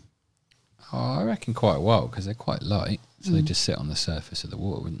 Oh, I reckon quite a while because they're quite light. So they just sit on the surface of the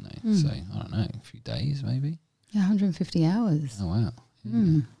water, wouldn't they? So, I don't know, a few days maybe? Yeah, 150 hours. Oh, wow.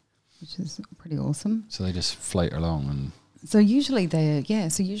 Yeah. Which is pretty awesome. So they just float along and... So usually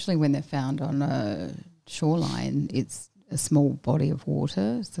when they're found on a shoreline, it's a small body of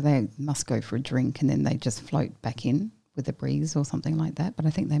water, so they must go for a drink and then they just float back in with a breeze or something like that. But I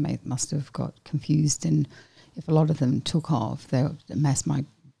think they must have got confused, and if a lot of them took off, they were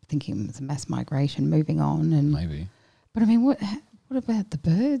thinking it was a mass migration moving on. And maybe. But I mean, what about the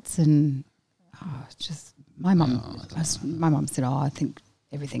birds? And just my mum said, I think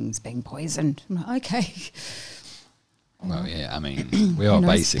everything's being poisoned. I'm like, okay. Well, yeah, I mean, we are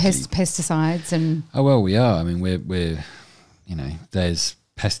basically... pesticides and... Oh, well, we are. I mean, we're there's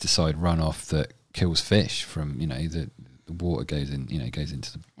pesticide runoff that kills fish from, the water goes into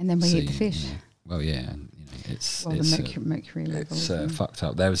the and then we sea, eat the fish. Well, yeah, and, it's... Well, the mercury levels. It's fucked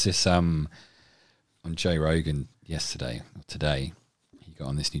up. There was this, on Joe Rogan yesterday, or today, he got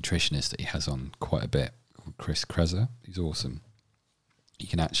on this nutritionist that he has on quite a bit called Chris Kresser. He's awesome. You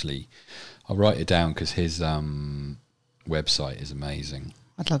can actually... I'll write it down because his website is amazing.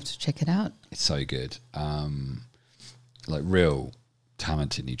 I'd love to check it out. It's so good. Like real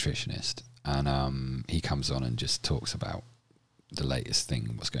talented nutritionist. And he comes on and just talks about the latest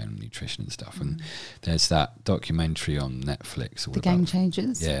thing, what's going on in nutrition and stuff. And there's that documentary on Netflix. The Game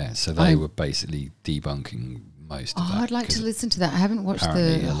Changers? Yeah, so they were basically debunking most of that. I'd like to listen to that. I haven't watched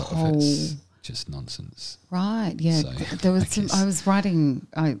apparently the a lot whole... of it's just nonsense. Right, yeah. So, there was I was writing...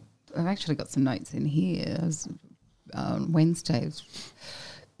 I've actually got some notes in here. I was on Wednesday.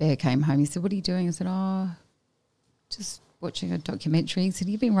 Bear came home. He said, "What are you doing?" I said, just watching a documentary. He said,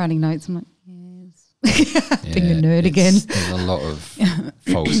 "You've been writing notes?" I'm like, yes. Being a nerd again. There's a lot of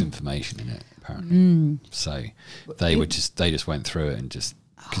false information in it, apparently. So they just went through it and just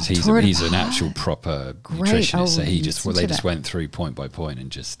because he's an actual proper nutritionist. So they just went through point by point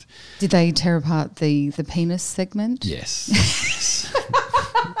and just. Did they tear apart the penis segment? Yes.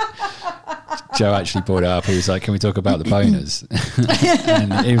 Joe actually brought it up. He was like, "Can we talk about the boners?"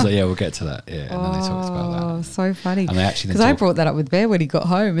 And he was like, "Yeah, we'll get to that." Yeah, and then they talked about that. Oh, so funny. And they actually because I brought that up with Bear when he got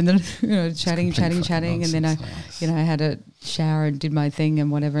home, and then chatting, and then I had a shower and did my thing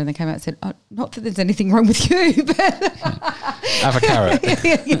and whatever, and they came out and said, "Not that there's anything wrong with you, but have a carrot."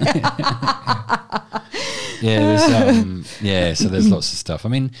 Yeah, so there's lots of stuff. I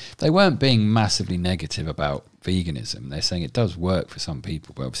mean, they weren't being massively negative about veganism, they're saying it does work for some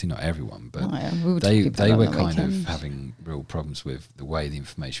people, but obviously not everyone. But we were they talking about that were on the kind of weekend. having real problems with the way the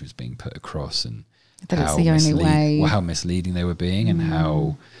information was being put across and That it's the only way. well, how misleading they were being, and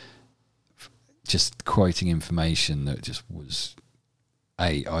how just quoting information that just was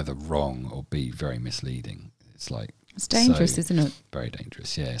A, either wrong, or B, very misleading. It's like It's dangerous, so isn't it? very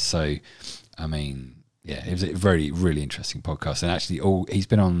dangerous. Yeah. So, I mean, yeah, it was a very, really interesting podcast. And actually, he's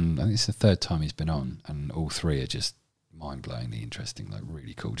been on, I think it's the third time he's been on, and all three are just mind-blowingly interesting, like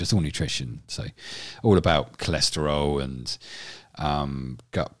really cool. Just all nutrition. So all about cholesterol and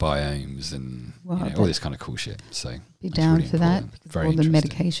gut biomes and all this kind of cool shit. So Be that's down really for that important. because Very of all the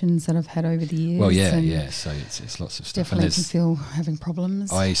interesting. medications that I've had over the years. Well, yeah, and yeah. So it's lots of stuff. definitely And can feel having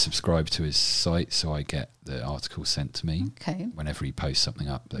problems. I subscribe to his site, so I get the article sent to me Okay. whenever he posts something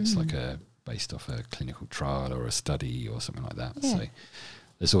up that's like based off a clinical trial or a study or something like that. Yeah. So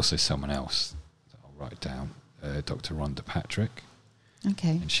there's also someone else that I'll write down, Dr. Rhonda Patrick,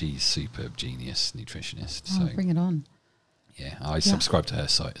 Okay. and she's super genius nutritionist. Oh, So bring it on. yeah, I subscribe to her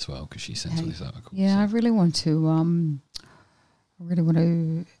site as well because she sends all Okay. these articles. Yeah, I so. really want to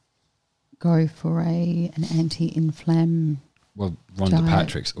go for an anti-inflam. Well, Rhonda diet.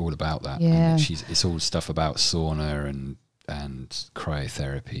 Patrick's all about that. Yeah. And it's all stuff about sauna and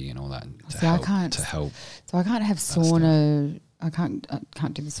cryotherapy and all that to See, I help can't- to help. So I can't have sauna. I can't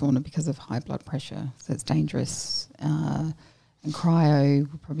do the sauna because of high blood pressure. So it's dangerous. And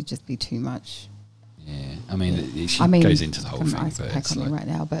cryo would probably just be too much. Yeah, I mean, she goes into the whole I've got thing, an ice but pack it's on like, me right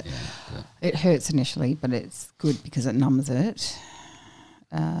now, but yeah, but it hurts initially, but it's good because it numbs it.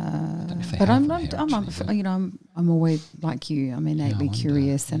 don't know if they But have I'm them not. here, I'm, actually, but- I'm always like you. I'm innately wonder,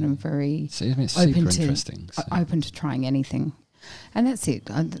 curious, and yeah. I'm very So, I mean, it's open super to interesting. So. open to trying anything, and that's it.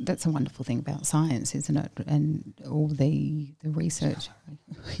 That's a wonderful thing about science, isn't it? And all the research.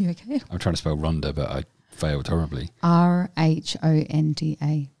 Are you okay? I'm trying to spell Rhonda, but I failed horribly.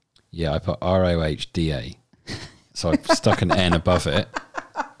 RHONDA. Yeah, I put ROHDA. So I've stuck an N above it,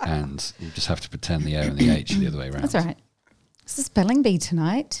 and you just have to pretend the O and the H are the other way around. That's all right. It's a spelling bee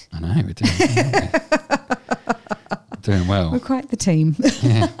tonight. I know, we're doing doing well. We're quite the team.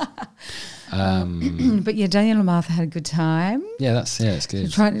 Yeah. But yeah, Daniel and Martha had a good time. Yeah, it's good. We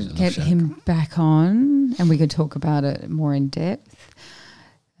tried I to love get Shaq. him back on, and we could talk about it more in depth.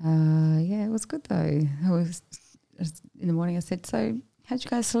 Yeah, it was good though. In the morning I said, so how'd you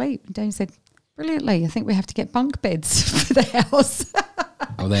guys sleep? And Daniel said, brilliantly. I think we have to get bunk beds for the house.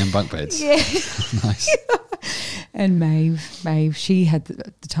 Oh, they're in bunk beds. Yeah. Nice. And Maeve, she had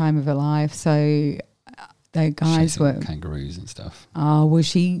the time of her life. So the guys Chasing were, kangaroos and stuff. well,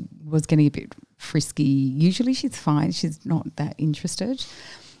 she was getting a bit frisky. Usually she's fine. She's not that interested.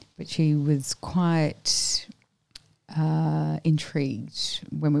 But she was quite intrigued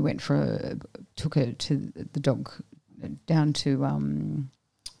when we went took her to the dog, down to,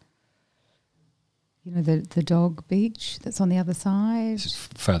 the dog beach that's on the other side. It's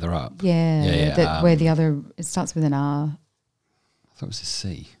further up. Yeah. Where the other, it starts with an R. I thought it was a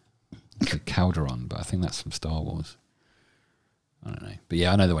C. It's like Calderon, but I think that's from Star Wars. I don't know. But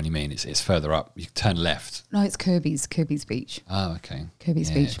yeah, I know the one you mean. It's further up. You turn left. No, it's Kirby's Beach. Oh, okay. Kirby's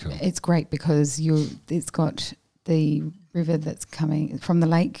Yeah, Beach. cool. It's great because it's got the river that's coming from the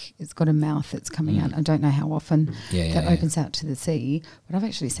lake. It's got a mouth that's coming out. I don't know how often that opens out to the sea, but I've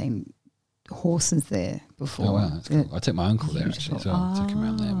actually seen horses there before. Oh, wow, that's cool. I took my uncle there actually as well. I took him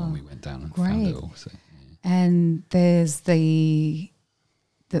around there when Ah, we went down and found it great. all. So, yeah. And there's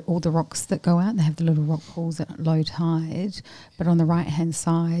all the rocks that go out. They have the little rock pools at low tide, but on the right hand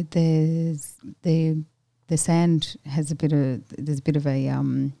side, there's the sand has there's a bit of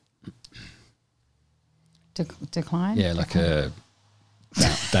a decline. Yeah, like a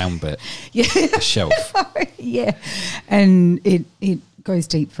down bit, Yeah. a shelf. Yeah, and it goes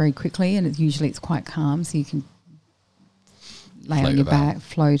deep very quickly, and it's quite calm, so you can lay Float on your about. back,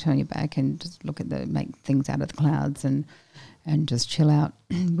 float on your back, and just make things out of the clouds and just chill out.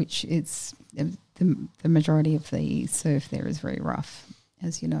 Which is the majority of the surf there is very rough,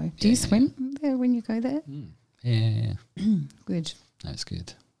 as you know. Do you swim there when you go there? Yeah. Good. That's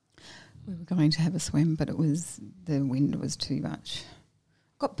good. We were going to have a swim, but the wind was too much.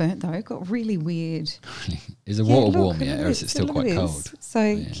 Got burnt though. Got really weird. Is the water look, warm yet, or is it still quite cold? So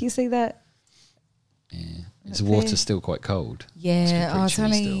Yeah. can you see that? Yeah. Is Up the water there. still quite cold? Yeah, pretty it's chilly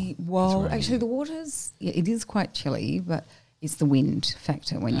only still. well. It's Actually, raining. the water's it is quite chilly, but it's the wind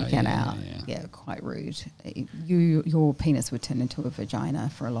factor when you Oh, get yeah, out. yeah. Yeah, quite rude. Your penis would turn into a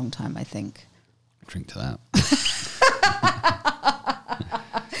vagina for a long time, I think. Drink to that.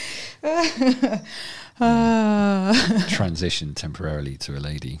 Transition temporarily to a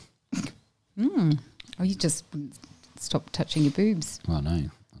lady. Oh, you just wouldn't stop touching your boobs. Well, I know,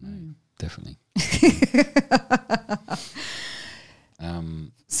 definitely.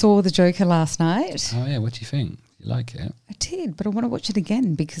 Saw The Joker last night. Oh yeah, what do you think? You like it? I did, but I want to watch it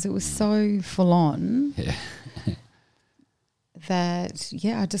again because it was so full on. Yeah. That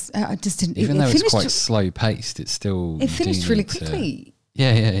I just didn't. Even though it's quite re- slow paced, it's still. It finished really quickly.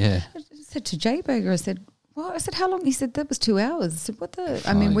 Yeah. I said to Jay Burger, I said, "Well," I said, "How long?" He said, "That was 2 hours." I said, "What the?"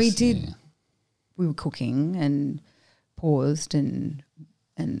 I mean, we did. Yeah. We were cooking and paused and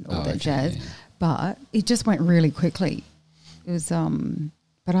all that jazz, yeah. but it just went really quickly. It was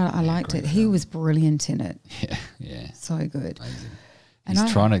but I liked it. great He film. was brilliant in it. Yeah. So good. Amazing. And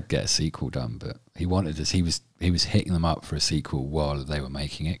He's trying to get a sequel done, but he wanted us. He was hitting them up for a sequel while they were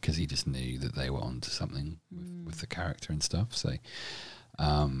making it because he just knew that they were onto something with the character and stuff. So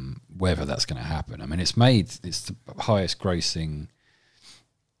whether that's going to happen, I mean, it's the highest grossing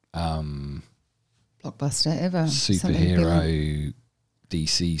Blockbuster ever. Something superhero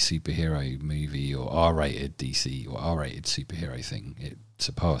DC superhero movie or R-rated DC or R-rated superhero thing. It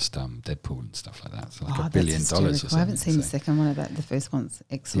surpassed Deadpool and stuff like that. So like $1 billion or something. I haven't seen the second one of that. The first one's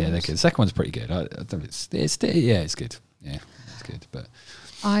excellent. Yeah, the second one's pretty good. I don't, it's good. Yeah, it's good. But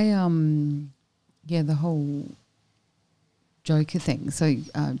the whole Joker thing. So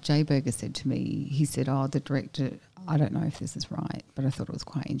Jay Berger said to me, he said, the director, I don't know if this is right, but I thought it was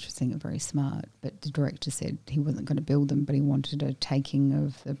quite interesting and very smart. But the director said he wasn't going to build them, but he wanted a taking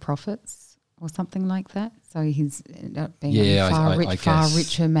of the profits or something like that. So he's ended up being a far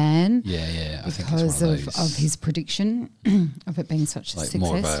richer man. Yeah. I think because it's one of those, his prediction of it being such a like success.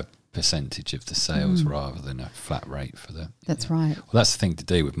 more of a percentage of the sales rather than a flat rate for the. That's right. Well, that's the thing to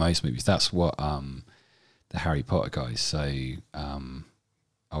do with most movies. That's what the Harry Potter guys say.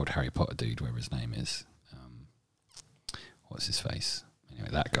 Old Harry Potter dude, whatever his name is. What's his face? Anyway,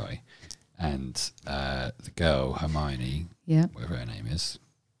 that guy. And the girl, Hermione, whatever her name is.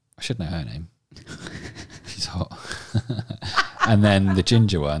 I should know her name. She's hot. And then the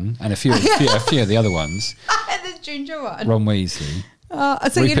ginger one, and a few of the other ones. The ginger one. Ron Weasley.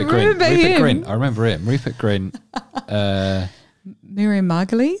 So you remember him? Rupert Grint. I remember him. Rupert Grint. Miriam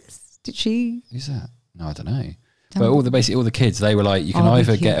Margolyes? Did she? Who's that? No, I don't know. But all the kids, they were like, you can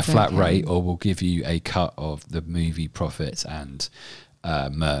either get a flat rate or we'll give you a cut of the movie profits and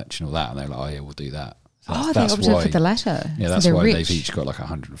merch and all that. And they're like, oh yeah, we'll do that. So they opted for the latter. Yeah, so that's they're why rich. they've each got like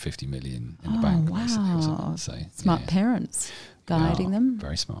 150 million in the bank. Wow. Basically, or something. So, smart parents guiding them.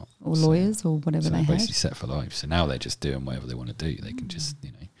 Very smart. Or lawyers or whatever they they're had. basically set for life. So now they're just doing whatever they want to do. They can just,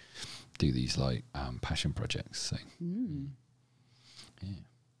 do these like passion projects. So yeah,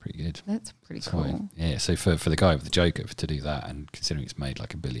 pretty good. That's pretty cool. Yeah, so for the guy with the Joker to do that, and considering it's made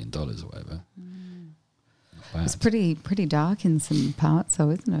like $1 billion or whatever, not bad. It's pretty dark in some parts, though,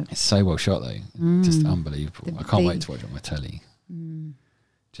 isn't it? It's so well shot though, just unbelievable. I can't wait to watch it on my telly.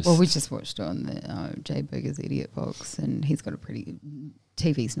 Well, we just watched it on the Jay Berger's Idiot Box, and he's got a pretty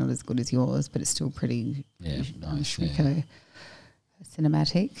TV's not as good as yours, but it's still pretty nice,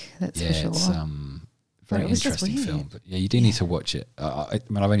 cinematic. That's for sure. It's very interesting film, but you do need to watch it. I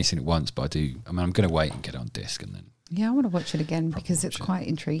mean, I've only seen it once, but I'm going to wait and get it on disc and then. Yeah, I want to watch it again because it's quite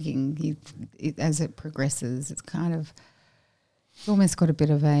intriguing. As it progresses, it's almost got a bit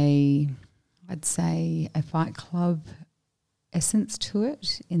of I'd say a Fight Club essence to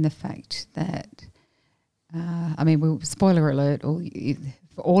it, in the fact that, spoiler alert,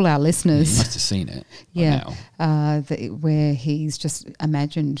 for all our listeners. You must have seen it. Now. Where he's just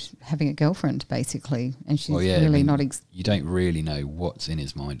imagined having a girlfriend, basically, and she's not. You don't really know what's in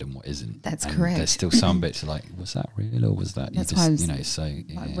his mind and what isn't. That's correct. There's still some bits like, was that real or was that? That's why I'm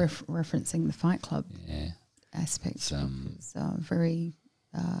referencing the Fight Club aspect. It's very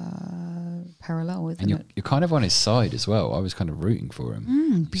parallel, isn't it? You're kind of on his side as well. I was kind of rooting for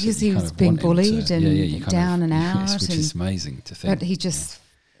him because he was being bullied and down and out, which is amazing to think. But he just,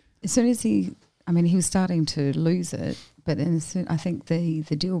 as soon as he was starting to lose it. But then I think the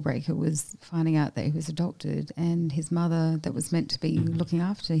deal breaker was finding out that he was adopted, and his mother, that was meant to be looking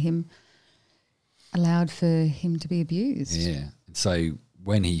after him, allowed for him to be abused. Yeah. So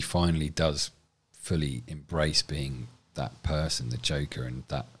when he finally does fully embrace being that person, the Joker, and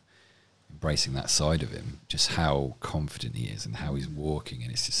that embracing that side of him, just how confident he is and how he's walking,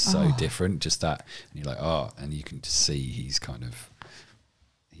 and it's just so different. Just that, and you're like, and you can just see he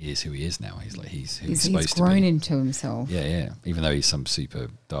is who he is now. He's like he's supposed to be. He's grown into himself. Yeah. Even though he's some super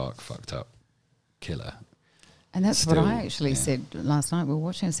dark, fucked up killer. And that's what I actually said last night. We were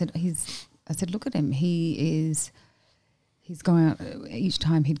watching. I said, look at him. He's going out each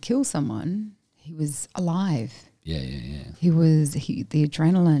time he'd kill someone. He was alive. Yeah, yeah, yeah. He was the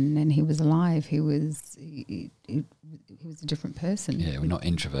adrenaline, and he was alive. He was a different person. Yeah, we're not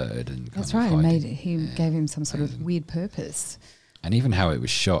introverted and That's kind right. of It hiding. gave him some sort of Amazing. weird purpose. And even how it was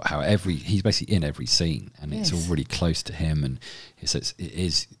shot, how he's basically in every scene, and it's all Yes. really close to him, and it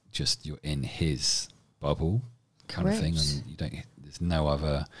is just you're in his bubble kind of thing, Correct. and there's no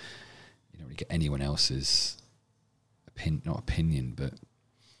other, you don't really get anyone else's not opinion, but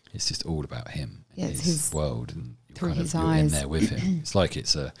it's just all about him and Yeah, it's his his- world, and through you're his you're in eyes. there with him. It's like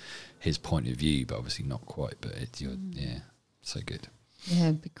it's his point of view, but obviously not quite. But so good. Yeah,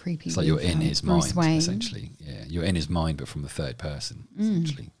 a bit creepy. It's like you're with, in his Bruce mind, Wayne. essentially. Yeah, you're in his mind, but from the third person,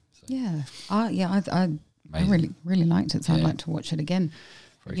 essentially. So, Yeah. I amazing. really liked it, so I'd Yeah. like to watch it again.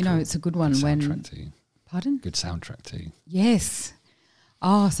 Very You know, cool. it's a good one Good when. soundtrack too. Pardon? Good soundtrack too. Yes.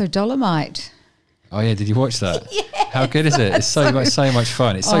 Oh, so Dolomite. Oh yeah, did you watch that? How good is it? It's so much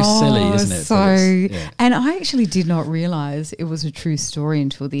fun. It's so silly, isn't it? So, But it's- and I actually did not realise it was a true story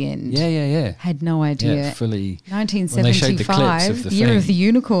until the end. yeah. Had no idea. Yeah, fully. 1975, of the year thing. of the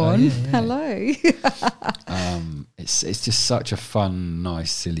unicorn. Oh, yeah. Hello. It's just such a fun,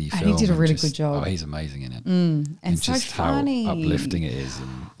 nice, silly And film. he did a really just- good job. Oh, he's amazing in it. And so just funny. how uplifting it is.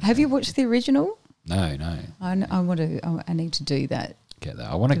 And Have you watched the original? no, I need to do that. get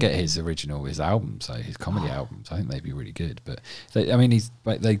that. I want to get his album, so his comedy albums. I think they'd be really good. But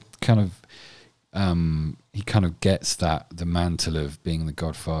they kind of he kind of gets the mantle of being the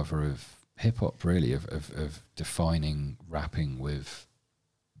godfather of hip hop, really, of defining rapping with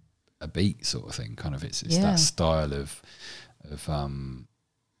a beat sort of thing. Kind of it's Yeah. that style of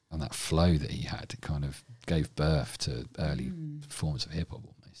and that flow that he had. It kind of gave birth to early forms of hip hop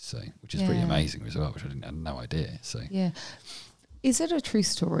almost. So which is pretty Yeah. amazing as well, which I had no idea. So Yeah. Is it a true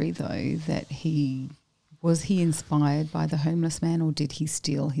story though that he inspired by the homeless man, or did he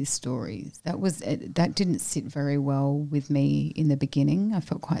steal his stories? That didn't sit very well with me in the beginning. I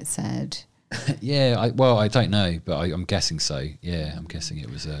felt quite sad. yeah, I don't know, but I'm guessing so. Yeah, I'm guessing it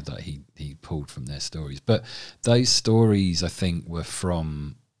was that he pulled from their stories. But those stories, I think, were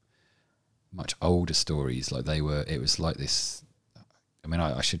from much older stories. Like it was like this. I mean,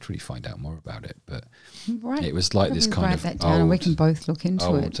 I should really find out more about it, but Right. it was like Why this don't we kind write of that down and we can both look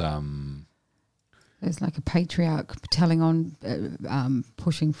into it. There's like a patriarch telling on,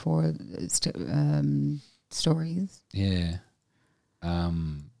 pushing for stories.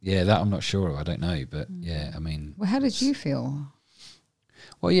 yeah, that I'm not sure of. I don't know, but yeah, I mean, Well, how did you feel?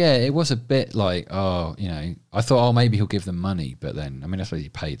 well, yeah, it was a bit like, I thought, maybe he'll give them money, but then, I mean, that's what he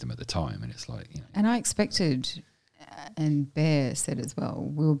paid them at the time, and it's like, And I expected, and Bear said as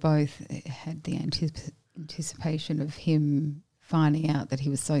well, we were both had the anticipation of him finding out that he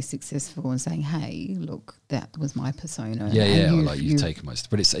was so successful and saying, hey, look, that was my persona. Yeah, And or you've taken most.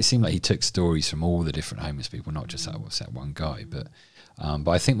 But it seemed like he took stories from all the different homeless people, not just that one guy. But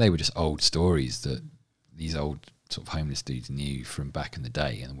I think they were just old stories that these old sort of homeless dudes knew from back in the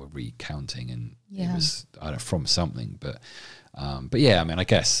day and were recounting, and it was from something. But yeah, I mean, I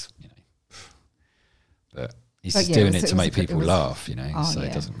guess but he's just doing it to make people laugh, so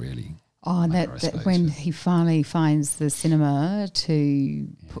it doesn't really. Oh, and matter, I that suppose, when but- he finally finds the cinema to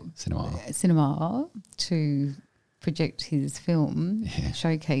project his film,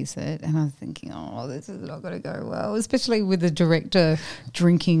 showcase it, and I was thinking, this is not going to go well, especially with the director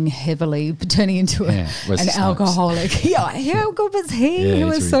drinking heavily, turning into Wesley an Snipes. alcoholic. Yeah, how good was he? Yeah, He he's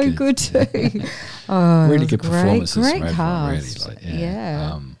was so really good good. too. Oh, Really it good was performances great from everyone, cast. really.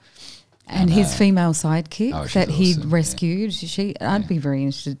 And And, his female sidekick oh, she's that he'd awesome, yeah. rescued, I'd be very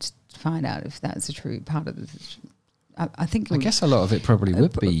interested to find out if that's a true part of the. I think. I guess a lot of it probably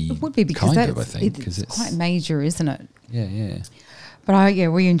would be. It would be because kind of, I think, it's 'cause it's quite major, isn't it? Yeah. But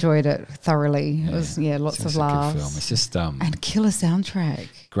we enjoyed it thoroughly. It was lots It's of a laughs. good film. It's just and killer soundtrack.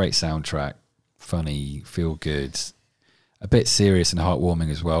 great soundtrack, funny, feel good, a bit serious and heartwarming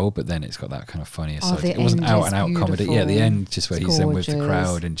as well. But then it's got that kind of funny side. The It wasn't end out is and out comedy. Yeah, the beautiful. end just where It's he's then with the gorgeous.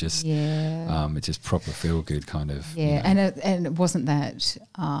 crowd and just it's just proper feel good kind of. and it wasn't that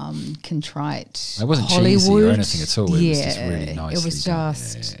contrite. It wasn't Hollywood. cheesy or anything at all. It was just really nicely It was done.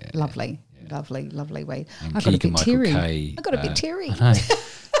 just Yeah. lovely way. And I got a bit Keegan-Michael teary. Kay, I got a bit teary.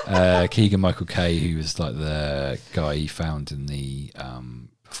 Keegan-Michael Kay, who was like the guy he found in the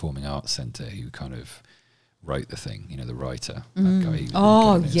Performing Arts Centre, who kind of wrote the thing, the writer. That guy, he was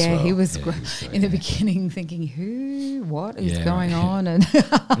Oh really good in it as yeah, well. he was Yeah, great. he was great, In the yeah. beginning, thinking, what is Yeah, going right. on? And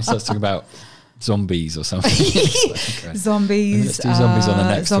He starts talking about zombies or something. It's like, okay. zombies. Let's do zombies on the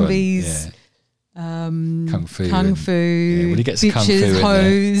next zombies. one. Yeah. Kung fu. Kung and- fu. yeah, when he gets Kung Fu bitches, in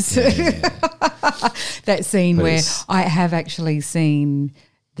hoes. there. Yeah. That scene But where it's- I have actually seen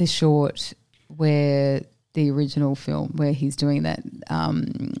the short where the original film where he's doing that.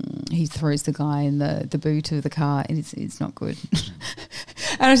 He throws the guy in the boot of the car, and it's not good.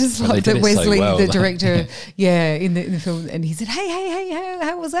 And I just loved that Wesley, the director, in the film, and he said, "Hey,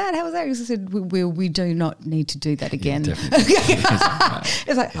 how was that? How was that?" He said, "We do not need to do that again." Yeah,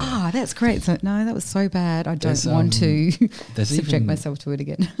 it's like, that's great. So no, that was so bad. I don't want to subject myself to it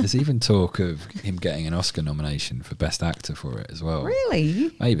again. There's even talk of him getting an Oscar nomination for Best Actor for it as well.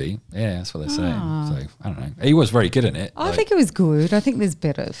 Really? Maybe. Yeah, that's what they're saying. So I don't know. He was very good in it. I think it was good. I think there's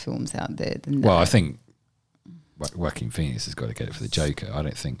better films out there than that. Well, I think Joaquin Phoenix has got to get it for the Joker. I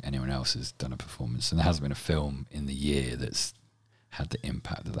don't think anyone else has done a performance, and there hasn't been a film in the year that's had the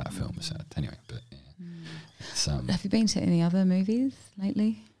impact that that film has had. Anyway, but have you been to any other movies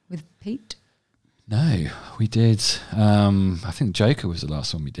lately with Pete? No, we did. I think Joker was the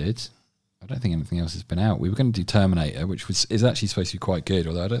last one we did. I don't think anything else has been out. We were going to do Terminator, which is actually supposed to be quite good,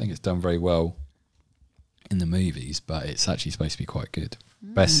 although I don't think it's done very well in the movies, but it's actually supposed to be quite good.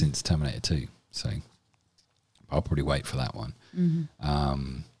 Best since Terminator 2. So I'll probably wait for that one.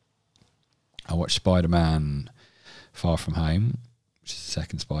 I watched Spider-Man Far From Home, which is the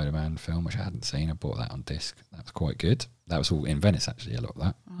second Spider-Man film, which I hadn't seen. I bought that on disc. That was quite good. That was all in Venice, actually, a lot of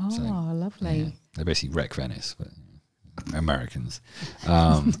that. Oh, so, lovely. Yeah, they basically wreck Venice, but Americans.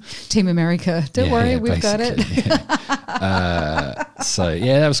 Team America. Don't worry, we've got it. So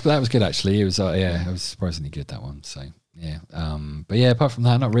that was good, actually. It was it was surprisingly good, that one. So but apart from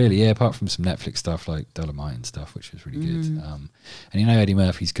that, not really. Yeah, apart from some Netflix stuff like Dolomite and stuff, which was really good. And Eddie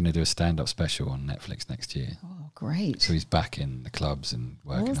Murphy's going to do a stand-up special on Netflix next year. Oh, great! So he's back in the clubs and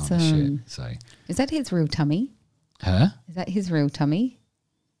working on his shit. So is that his real tummy? Huh? Is that his real tummy?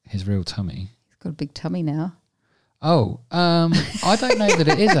 His real tummy. He's got a big tummy now. Oh, I don't know that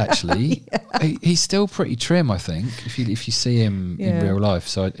it is actually. He's still pretty trim, I think. If you see him in real life,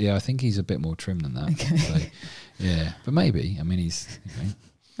 so I think he's a bit more trim than that. Okay. So, yeah, but maybe. I mean, he's.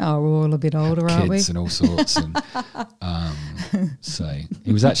 Oh, we're all a bit older, aren't we? Kids and all sorts, and so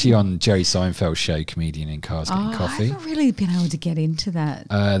he was actually on Jerry Seinfeld's show, Comedian in Cars Getting Coffee. I haven't really been able to get into that.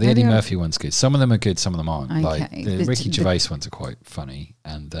 The Eddie Murphy one's good. Some of them are good, some of them aren't. Okay. Like the Ricky Gervais ones are quite funny,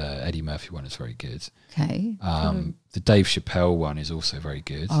 and the Eddie Murphy one is very good. Okay. The Dave Chappelle one is also very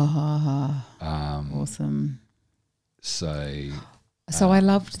good. Awesome. So I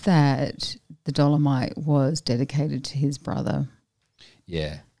loved that the Dolomite was dedicated to his brother.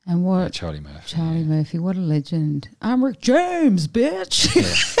 Yeah. And what? Charlie Murphy. Charlie Murphy, what a legend. I'm Rick James, bitch.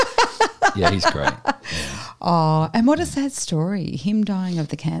 Yeah, he's great. Yeah. Oh, and what a sad story. Him dying of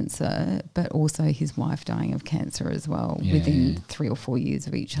the cancer, but also his wife dying of cancer as well within 3 or 4 years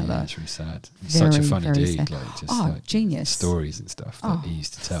of each other. That's really sad. He's such a funny dude. Sad. Like, genius. Stories and stuff that he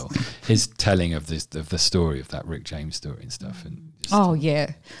used to tell. His telling of the story of that Rick James story and stuff. And just,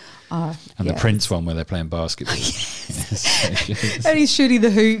 the Prince one where they're playing basketball. And he's shooting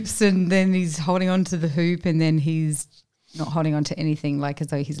the hoops, and then he's holding on to the hoop, and then he's not holding on to anything, like as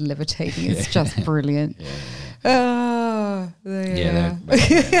though he's levitating. It's just brilliant. They're very good. They're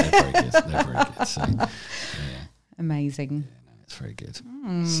very good. So, amazing. It's very good.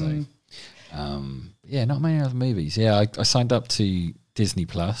 So, not many other movies. Yeah, I signed up to Disney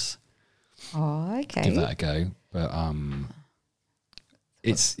Plus. Oh, okay. Give that a go, but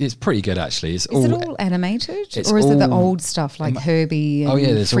it's pretty good actually. Is it all animated, or is it the old stuff like Herbie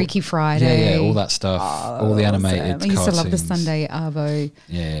and Freaky Friday? Yeah, all that stuff, all the animated cartoons. I used to love the Sunday Arvo.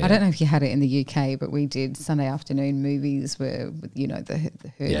 Yeah. I don't know if you had it in the UK, but we did Sunday afternoon movies where the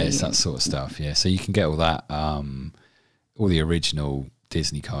Herbie. Yeah, it's that sort of stuff. Yeah, so you can get all that, all the original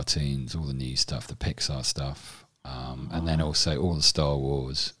Disney cartoons, all the new stuff, the Pixar stuff, and then also all the Star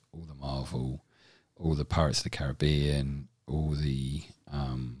Wars, all the Marvel, all the Pirates of the Caribbean, all the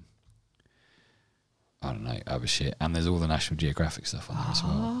other shit, and there's all the National Geographic stuff on there as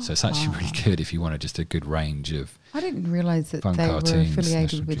well. So it's actually really good if you want just a good range of. I didn't realise that fun they cartoons, were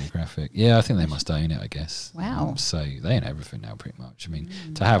affiliated National with Geographic. Yeah, I think they must own it, I guess. Wow. So they own everything now, pretty much. I mean,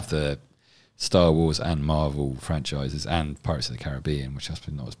 to have the Star Wars and Marvel franchises and Pirates of the Caribbean, which I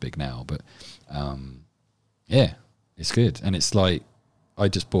suppose not as big now, but it's good, and it's like I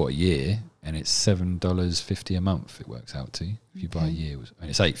just bought a year. And it's $7.50 a month. It works out to if you buy a year. I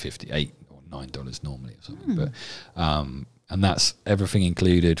mean, it's $8 or $9 normally or something. But and that's everything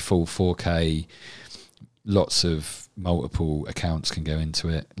included, full 4K. Lots of multiple accounts can go into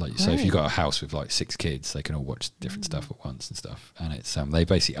it. Like so, if you've got a house with like 6 kids, they can all watch different stuff at once and stuff. And it's they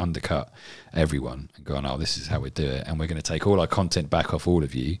basically undercut everyone and going, "Oh, this is how we do it," and we're going to take all our content back off all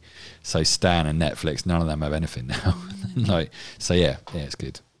of you. So Stan and Netflix, none of them have anything now. It's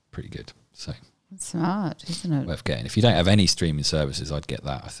good, pretty good. So that's smart, isn't it? Worth getting. If you don't have any streaming services, I'd get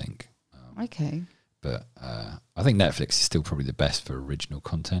that, I think. Okay. But I think Netflix is still probably the best for original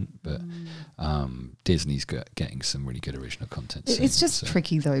content. But Disney's getting some really good original content. It's just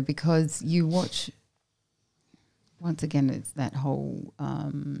tricky though, because you watch. Once again, it's that whole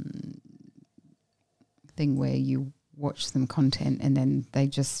thing where you watch some content and then they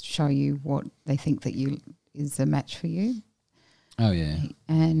just show you what they think that is a match for you. Oh yeah.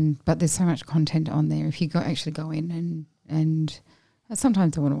 But there's so much content on there. If you actually go in and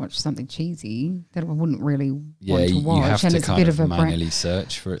sometimes I want to watch something cheesy that I wouldn't really want to watch, you have and to it's kind a bit of of a manually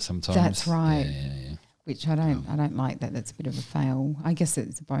search for it sometimes. That's right. Yeah. Which I don't like that. That's a bit of a fail. I guess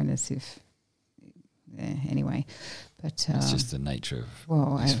it's a bonus if. Anyway, but it's just the nature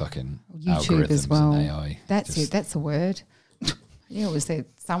of these fucking YouTube algorithms as well. and AI. That's it. That's the word. Yeah, it was there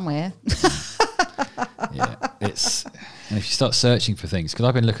somewhere. Yeah, and if you start searching for things, because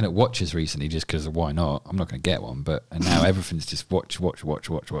I've been looking at watches recently, just because why not? I'm not going to get one, and now everything's just watch.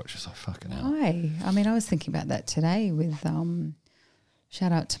 It's like fucking hell. Why? I mean, I was thinking about that today with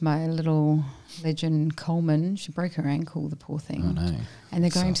shout out to my little legend Coleman. She broke her ankle, the poor thing. Oh no! And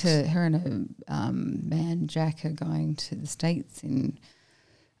they're going to her and her man Jack are going to the States in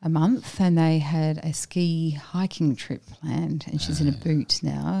a month, and they had a ski hiking trip planned, and she's in a boot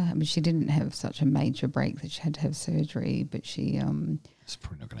now. I mean, she didn't have such a major break that she had to have surgery, but she it's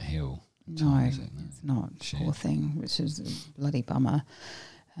probably not going to heal. No, it's not. Shit. Poor thing, which is a bloody bummer.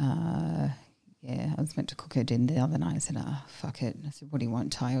 Yeah, I was meant to cook her dinner the other night. I said, fuck it. I said, what do you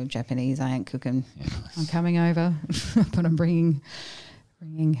want, Thai or Japanese? I ain't cooking. Yeah, nice. I'm coming over, but I'm bringing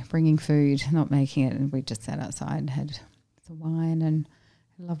food, not making it. And we just sat outside and had some wine and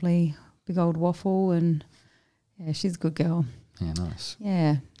a lovely big old waffle. And, yeah, she's a good girl. Yeah, nice.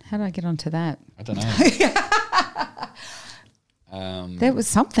 Yeah. How did I get onto that? I don't know. There was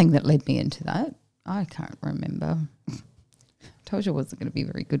something that led me into that. I can't remember. Told you it wasn't going to be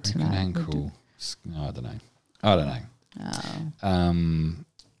very good tonight. Ankle. No, I don't know. Oh. I don't know.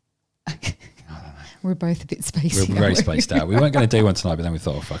 We're both a bit spacey. We're very spaced out. We weren't going to do one tonight, but then we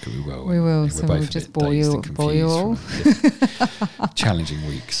thought, oh, fuck it, we will. We will, so we'll just bore you all. Challenging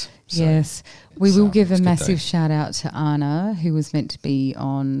weeks. So yes. We will give a massive shout out to Anna, who was meant to be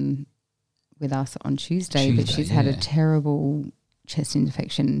on with us on Tuesday, but she's had a terrible chest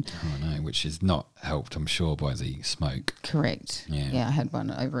infection. Oh no, which is not helped, I'm sure, by the smoke. Correct. Yeah, I had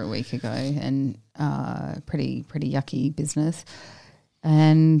one over a week ago, and pretty yucky business.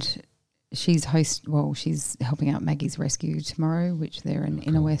 And she's helping out Maggie's Rescue tomorrow, which they're an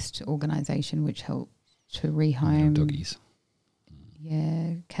Inner West organisation which help to rehome doggies.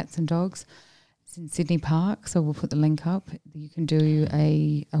 Yeah, cats and dogs. It's in Sydney Park, so we'll put the link up. You can do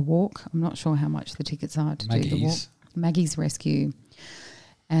a walk. I'm not sure how much the tickets are to do the walk. Maggie's Rescue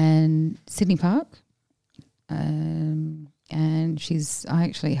and Sydney Park. And I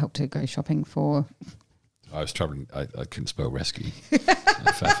actually helped her go shopping for... I was travelling. I couldn't spell rescue.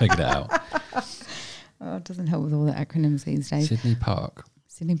 I figured it out. Oh, it doesn't help with all the acronyms these days. Sydney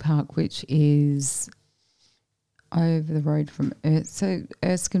Park, which is over the road from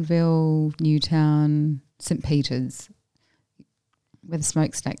Erskineville, Newtown, St. Peter's, where the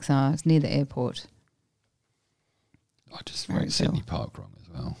smokestacks are. It's near the airport. I just wrote Sydney Park wrong as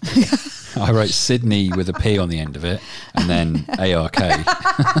well. I wrote Sydney with a P on the end of it, and then ARK,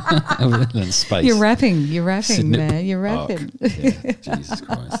 and then space. You're rapping Sydney there. You're Park. rapping. Yeah, Jesus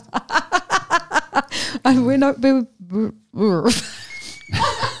Christ. We're not.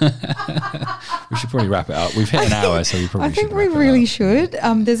 We should probably wrap it up. We've hit an hour, so we probably should. I think we really should.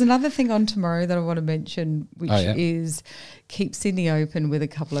 There's another thing on tomorrow that I want to mention, which is Keep Sydney Open with a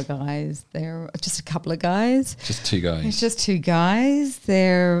couple of guys. They're just a couple of guys. Just two guys. It's just two guys.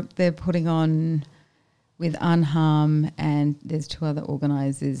 They're putting on with Unharm, and there's two other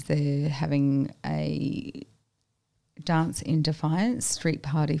organisers. They're having a Dance in Defiance street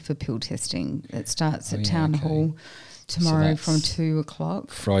party for pill testing that starts at Town Hall tomorrow from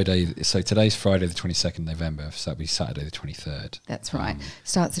 2:00. Friday. So today's Friday the 22nd November. So that'll be Saturday the 23rd. That's right.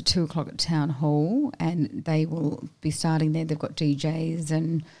 Starts at 2:00 at Town Hall, and they will be starting there. They've got DJs,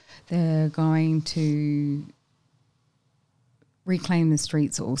 and they're going to reclaim the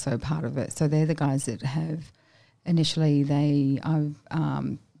streets. Also part of it. So they're the guys that have initially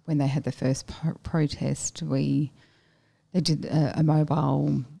when they had the first protest, they did a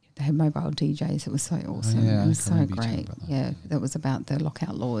mobile. They had mobile DJs. It was so awesome. It was so great. Yeah, that was about the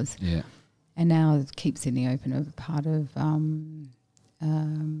lockout laws. Yeah. And now Keep Sydney Open are part of...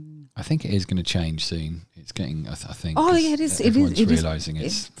 I think it is going to change soon. It's getting, I think... Oh, yeah, it is. Everyone's realising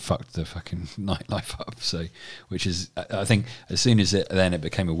it's fucked the fucking nightlife up. So, which is, I think, as soon as it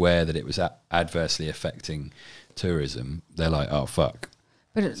became aware that it was adversely affecting tourism, they're like, oh, fuck.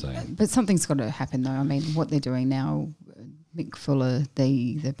 But something's got to happen, though. I mean, what they're doing now, Mick Fuller,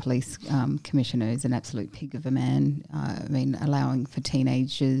 the police commissioner, is an absolute pig of a man. I mean, allowing for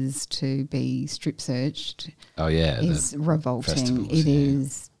teenagers to be strip searched is revolting. It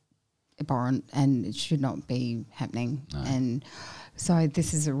is abhorrent and it should not be happening. No. And so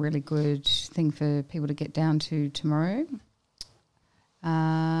this is a really good thing for people to get down to tomorrow.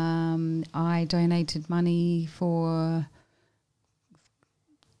 I donated money for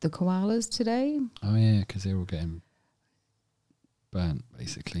the koalas today. Oh, yeah, because they're all getting burnt,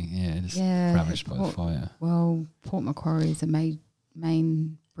 basically. Yeah, ravaged by the fire. Well, Port Macquarie is a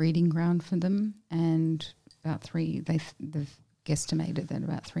main breeding ground for them, and they've guesstimated that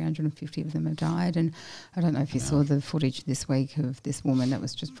about 350 of them have died. And I don't know if you saw the footage this week of this woman that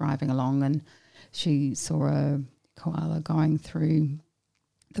was just driving along and she saw a koala going through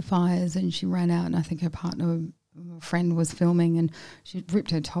the fires and she ran out, and I think her friend was filming, and she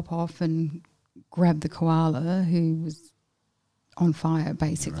ripped her top off and grabbed the koala who was on fire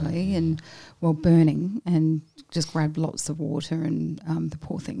basically, and burning, and just grabbed lots of water, and the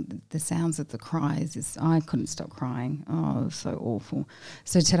poor thing, the sounds of the cries, I couldn't stop crying. Oh, it was so awful.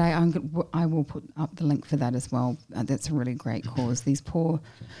 So today I will put up the link for that as well. That's a really great cause. These poor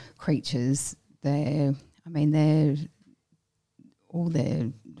creatures,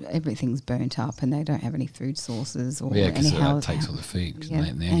 everything's burnt up and they don't have any food sources or any house. That takes all the food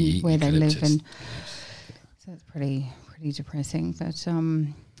and where they live, and so it's pretty depressing. But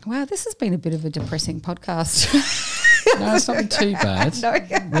wow, this has been a bit of a depressing podcast. No, it's not been too bad.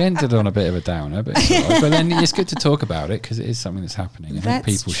 We ended on a bit of a downer, but it's all right. But then it's good to talk about it because it is something that's happening. I think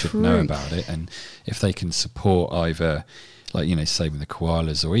people should know about it, and if they can support either, saving the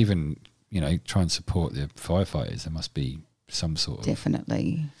koalas, or even try and support the firefighters, there must be some sort of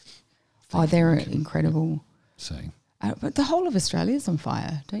definitely. Oh, they're incredible. So, but the whole of Australia is on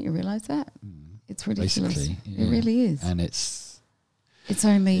fire. Don't you realise that? It's ridiculous. Basically, It really is, and it's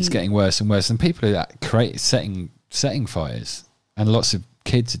getting worse and worse. And people are setting fires, and lots of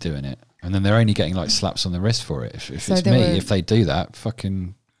kids are doing it, and then they're only getting slaps on the wrist for it. If if they do that,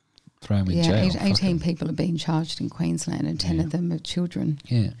 fucking throw them in jail. 18 people are being charged in Queensland, and 10 of them are children.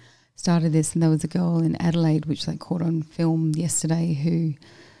 Yeah. Started this, and there was a girl in Adelaide, which they caught on film yesterday, who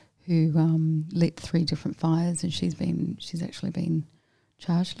lit 3 different fires, and she's actually been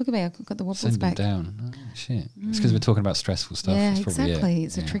charged. Look at me, I've got the wobbles back. Down. Oh, shit. It's because we're talking about stressful stuff. Yeah, That's exactly.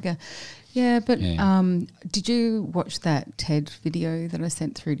 It's a trigger. Yeah, but did you watch that TED video that I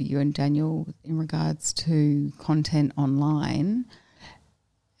sent through to you and Daniel in regards to content online?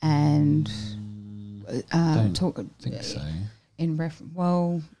 And I don't think so.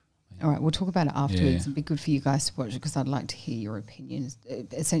 All right, we'll talk about it afterwards. It'd be good for you guys to watch it because I'd like to hear your opinions,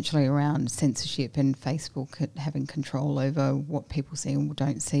 essentially around censorship and Facebook having control over what people see and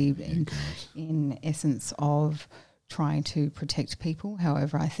don't see in essence of trying to protect people.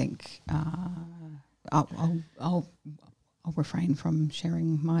 However, I think I'll refrain from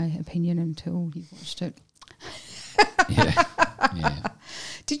sharing my opinion until you've watched it. Yeah.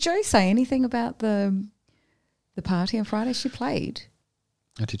 Did Jo say anything about the party on Friday? She played.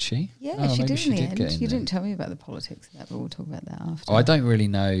 Oh, did she? Yeah, she did in the end. You didn't tell me about the politics of that, but we'll talk about that after. Oh, I don't really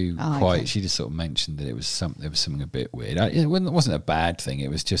know quite. Okay. She just sort of mentioned that there was something a bit weird. It wasn't a bad thing. It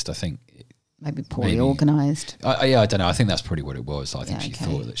was just, I think, maybe poorly organised. I don't know. I think that's probably what it was. I think she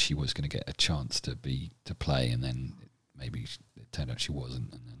thought that she was going to get a chance to play, and then maybe it turned out she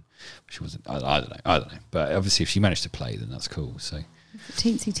wasn't, and then she wasn't. I don't know. But obviously, if she managed to play, then that's cool. So,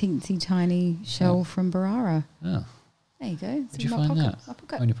 teensy tiny shell from Barara. Oh. There you go. Did you find that?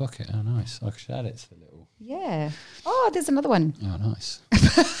 In your pocket? Oh, nice. I should add it to the little... Yeah. Oh, there's another one. Oh, nice.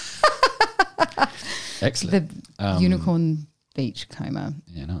 Excellent. The unicorn beach coma.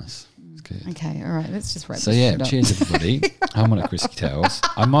 Yeah, nice. That's good. Okay, all right. Let's just wrap this shit up. Cheers, everybody. I'm on a Risky Tales.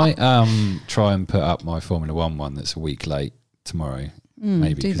 I might try and put up my Formula 1 one that's a week late tomorrow.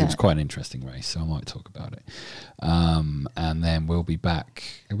 Maybe, because it was quite an interesting race, so I might talk about it. And then we'll be back.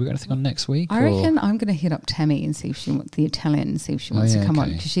 Have we got anything on next week? I reckon I'm going to hit up Tammy and see if she wants the Italian and see if she wants to come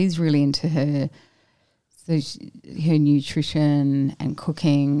on, because she's really into her nutrition and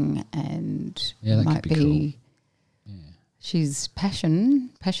cooking, and that might could be cool. Yeah. She's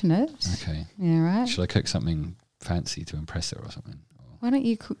passionate. Okay. Yeah, right. Should I cook something fancy to impress her or something? Why don't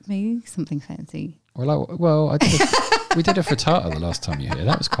you cook me something fancy? Well, we did a frittata the last time you were here.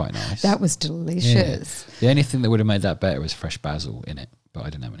 That was quite nice. That was delicious. Yeah. The only thing that would have made that better was fresh basil in it, but I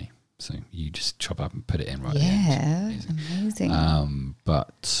didn't have any. So you just chop up and put it in right at the end. Yeah, amazing.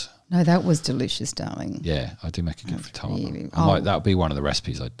 But No, that was delicious, darling. Yeah, I do make a good frittata. really- That would be one of the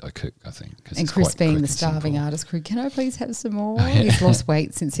recipes I cook, I think. 'cause And it's Chris quite being quick the and starving simple. artist crew, can I please have some more? Oh, yeah. He's lost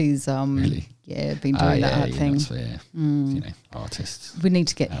weight since he's Really? been doing that art thing. You know, artists. We need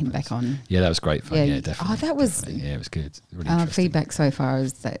to get him back on. Yeah, that was great fun. Yeah, Yeah, you- definitely. that was- definitely. Yeah, it was good. Really interesting. Feedback so far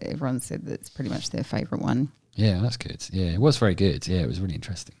is that everyone said that's pretty much their favourite one. Yeah, that's good. Yeah, it was very good. Yeah, it was really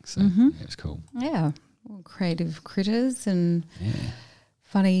interesting. So Mm-hmm. yeah, it was cool. Yeah, all creative critters and Yeah.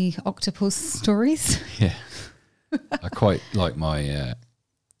 funny octopus stories. Yeah. I quite like my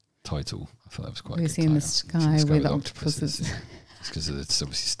title. I thought that was quite a Lucy good in the title. Sky with Octopuses. Yeah. Just because of the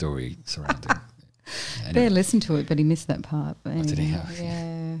obviously story surrounding it. Bear Anyway, listened to it, but he missed that part. But did he? anyway,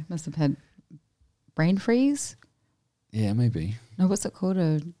 yeah, must have had brain freeze. yeah, maybe. No, what's it called?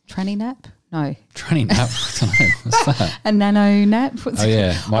 A tranny nap? No, Tranny nap. I don't know. What's that? a nano nap. What's Oh,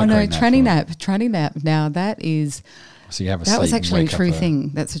 yeah. Oh no, micro tranny nap. nap. Tranny nap. Now that is So you have a that was sleep and actually a wake up true thing.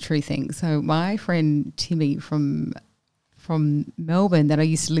 That's a true thing. So my friend Timmy from Melbourne that I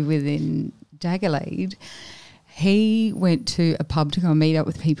used to live with in Dagalade, he went to a pub to go and meet up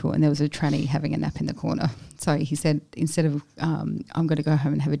with people, and there was a tranny having a nap in the corner. So he said, instead of I'm going to go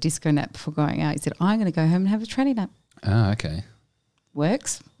home and have a disco nap before going out, he said, I'm going to go home and have a tranny nap. Oh, okay.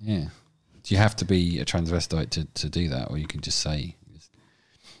 Works. Yeah. Do you have to be a transvestite to do that, or you can just say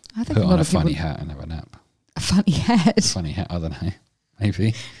I think put a lot on a of people funny hat and have a nap? a funny hat. Funny hat, I don't know.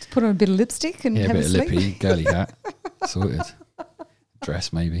 Maybe. Just put on a bit of lipstick and Yeah, a have bit a of sleep. lippy, girly hat, sorted.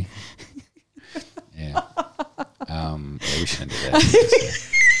 Dress maybe. Yeah. Yeah, we should end it there.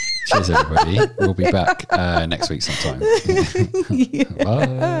 Cheers, everybody. We'll be back next week sometime. Bye.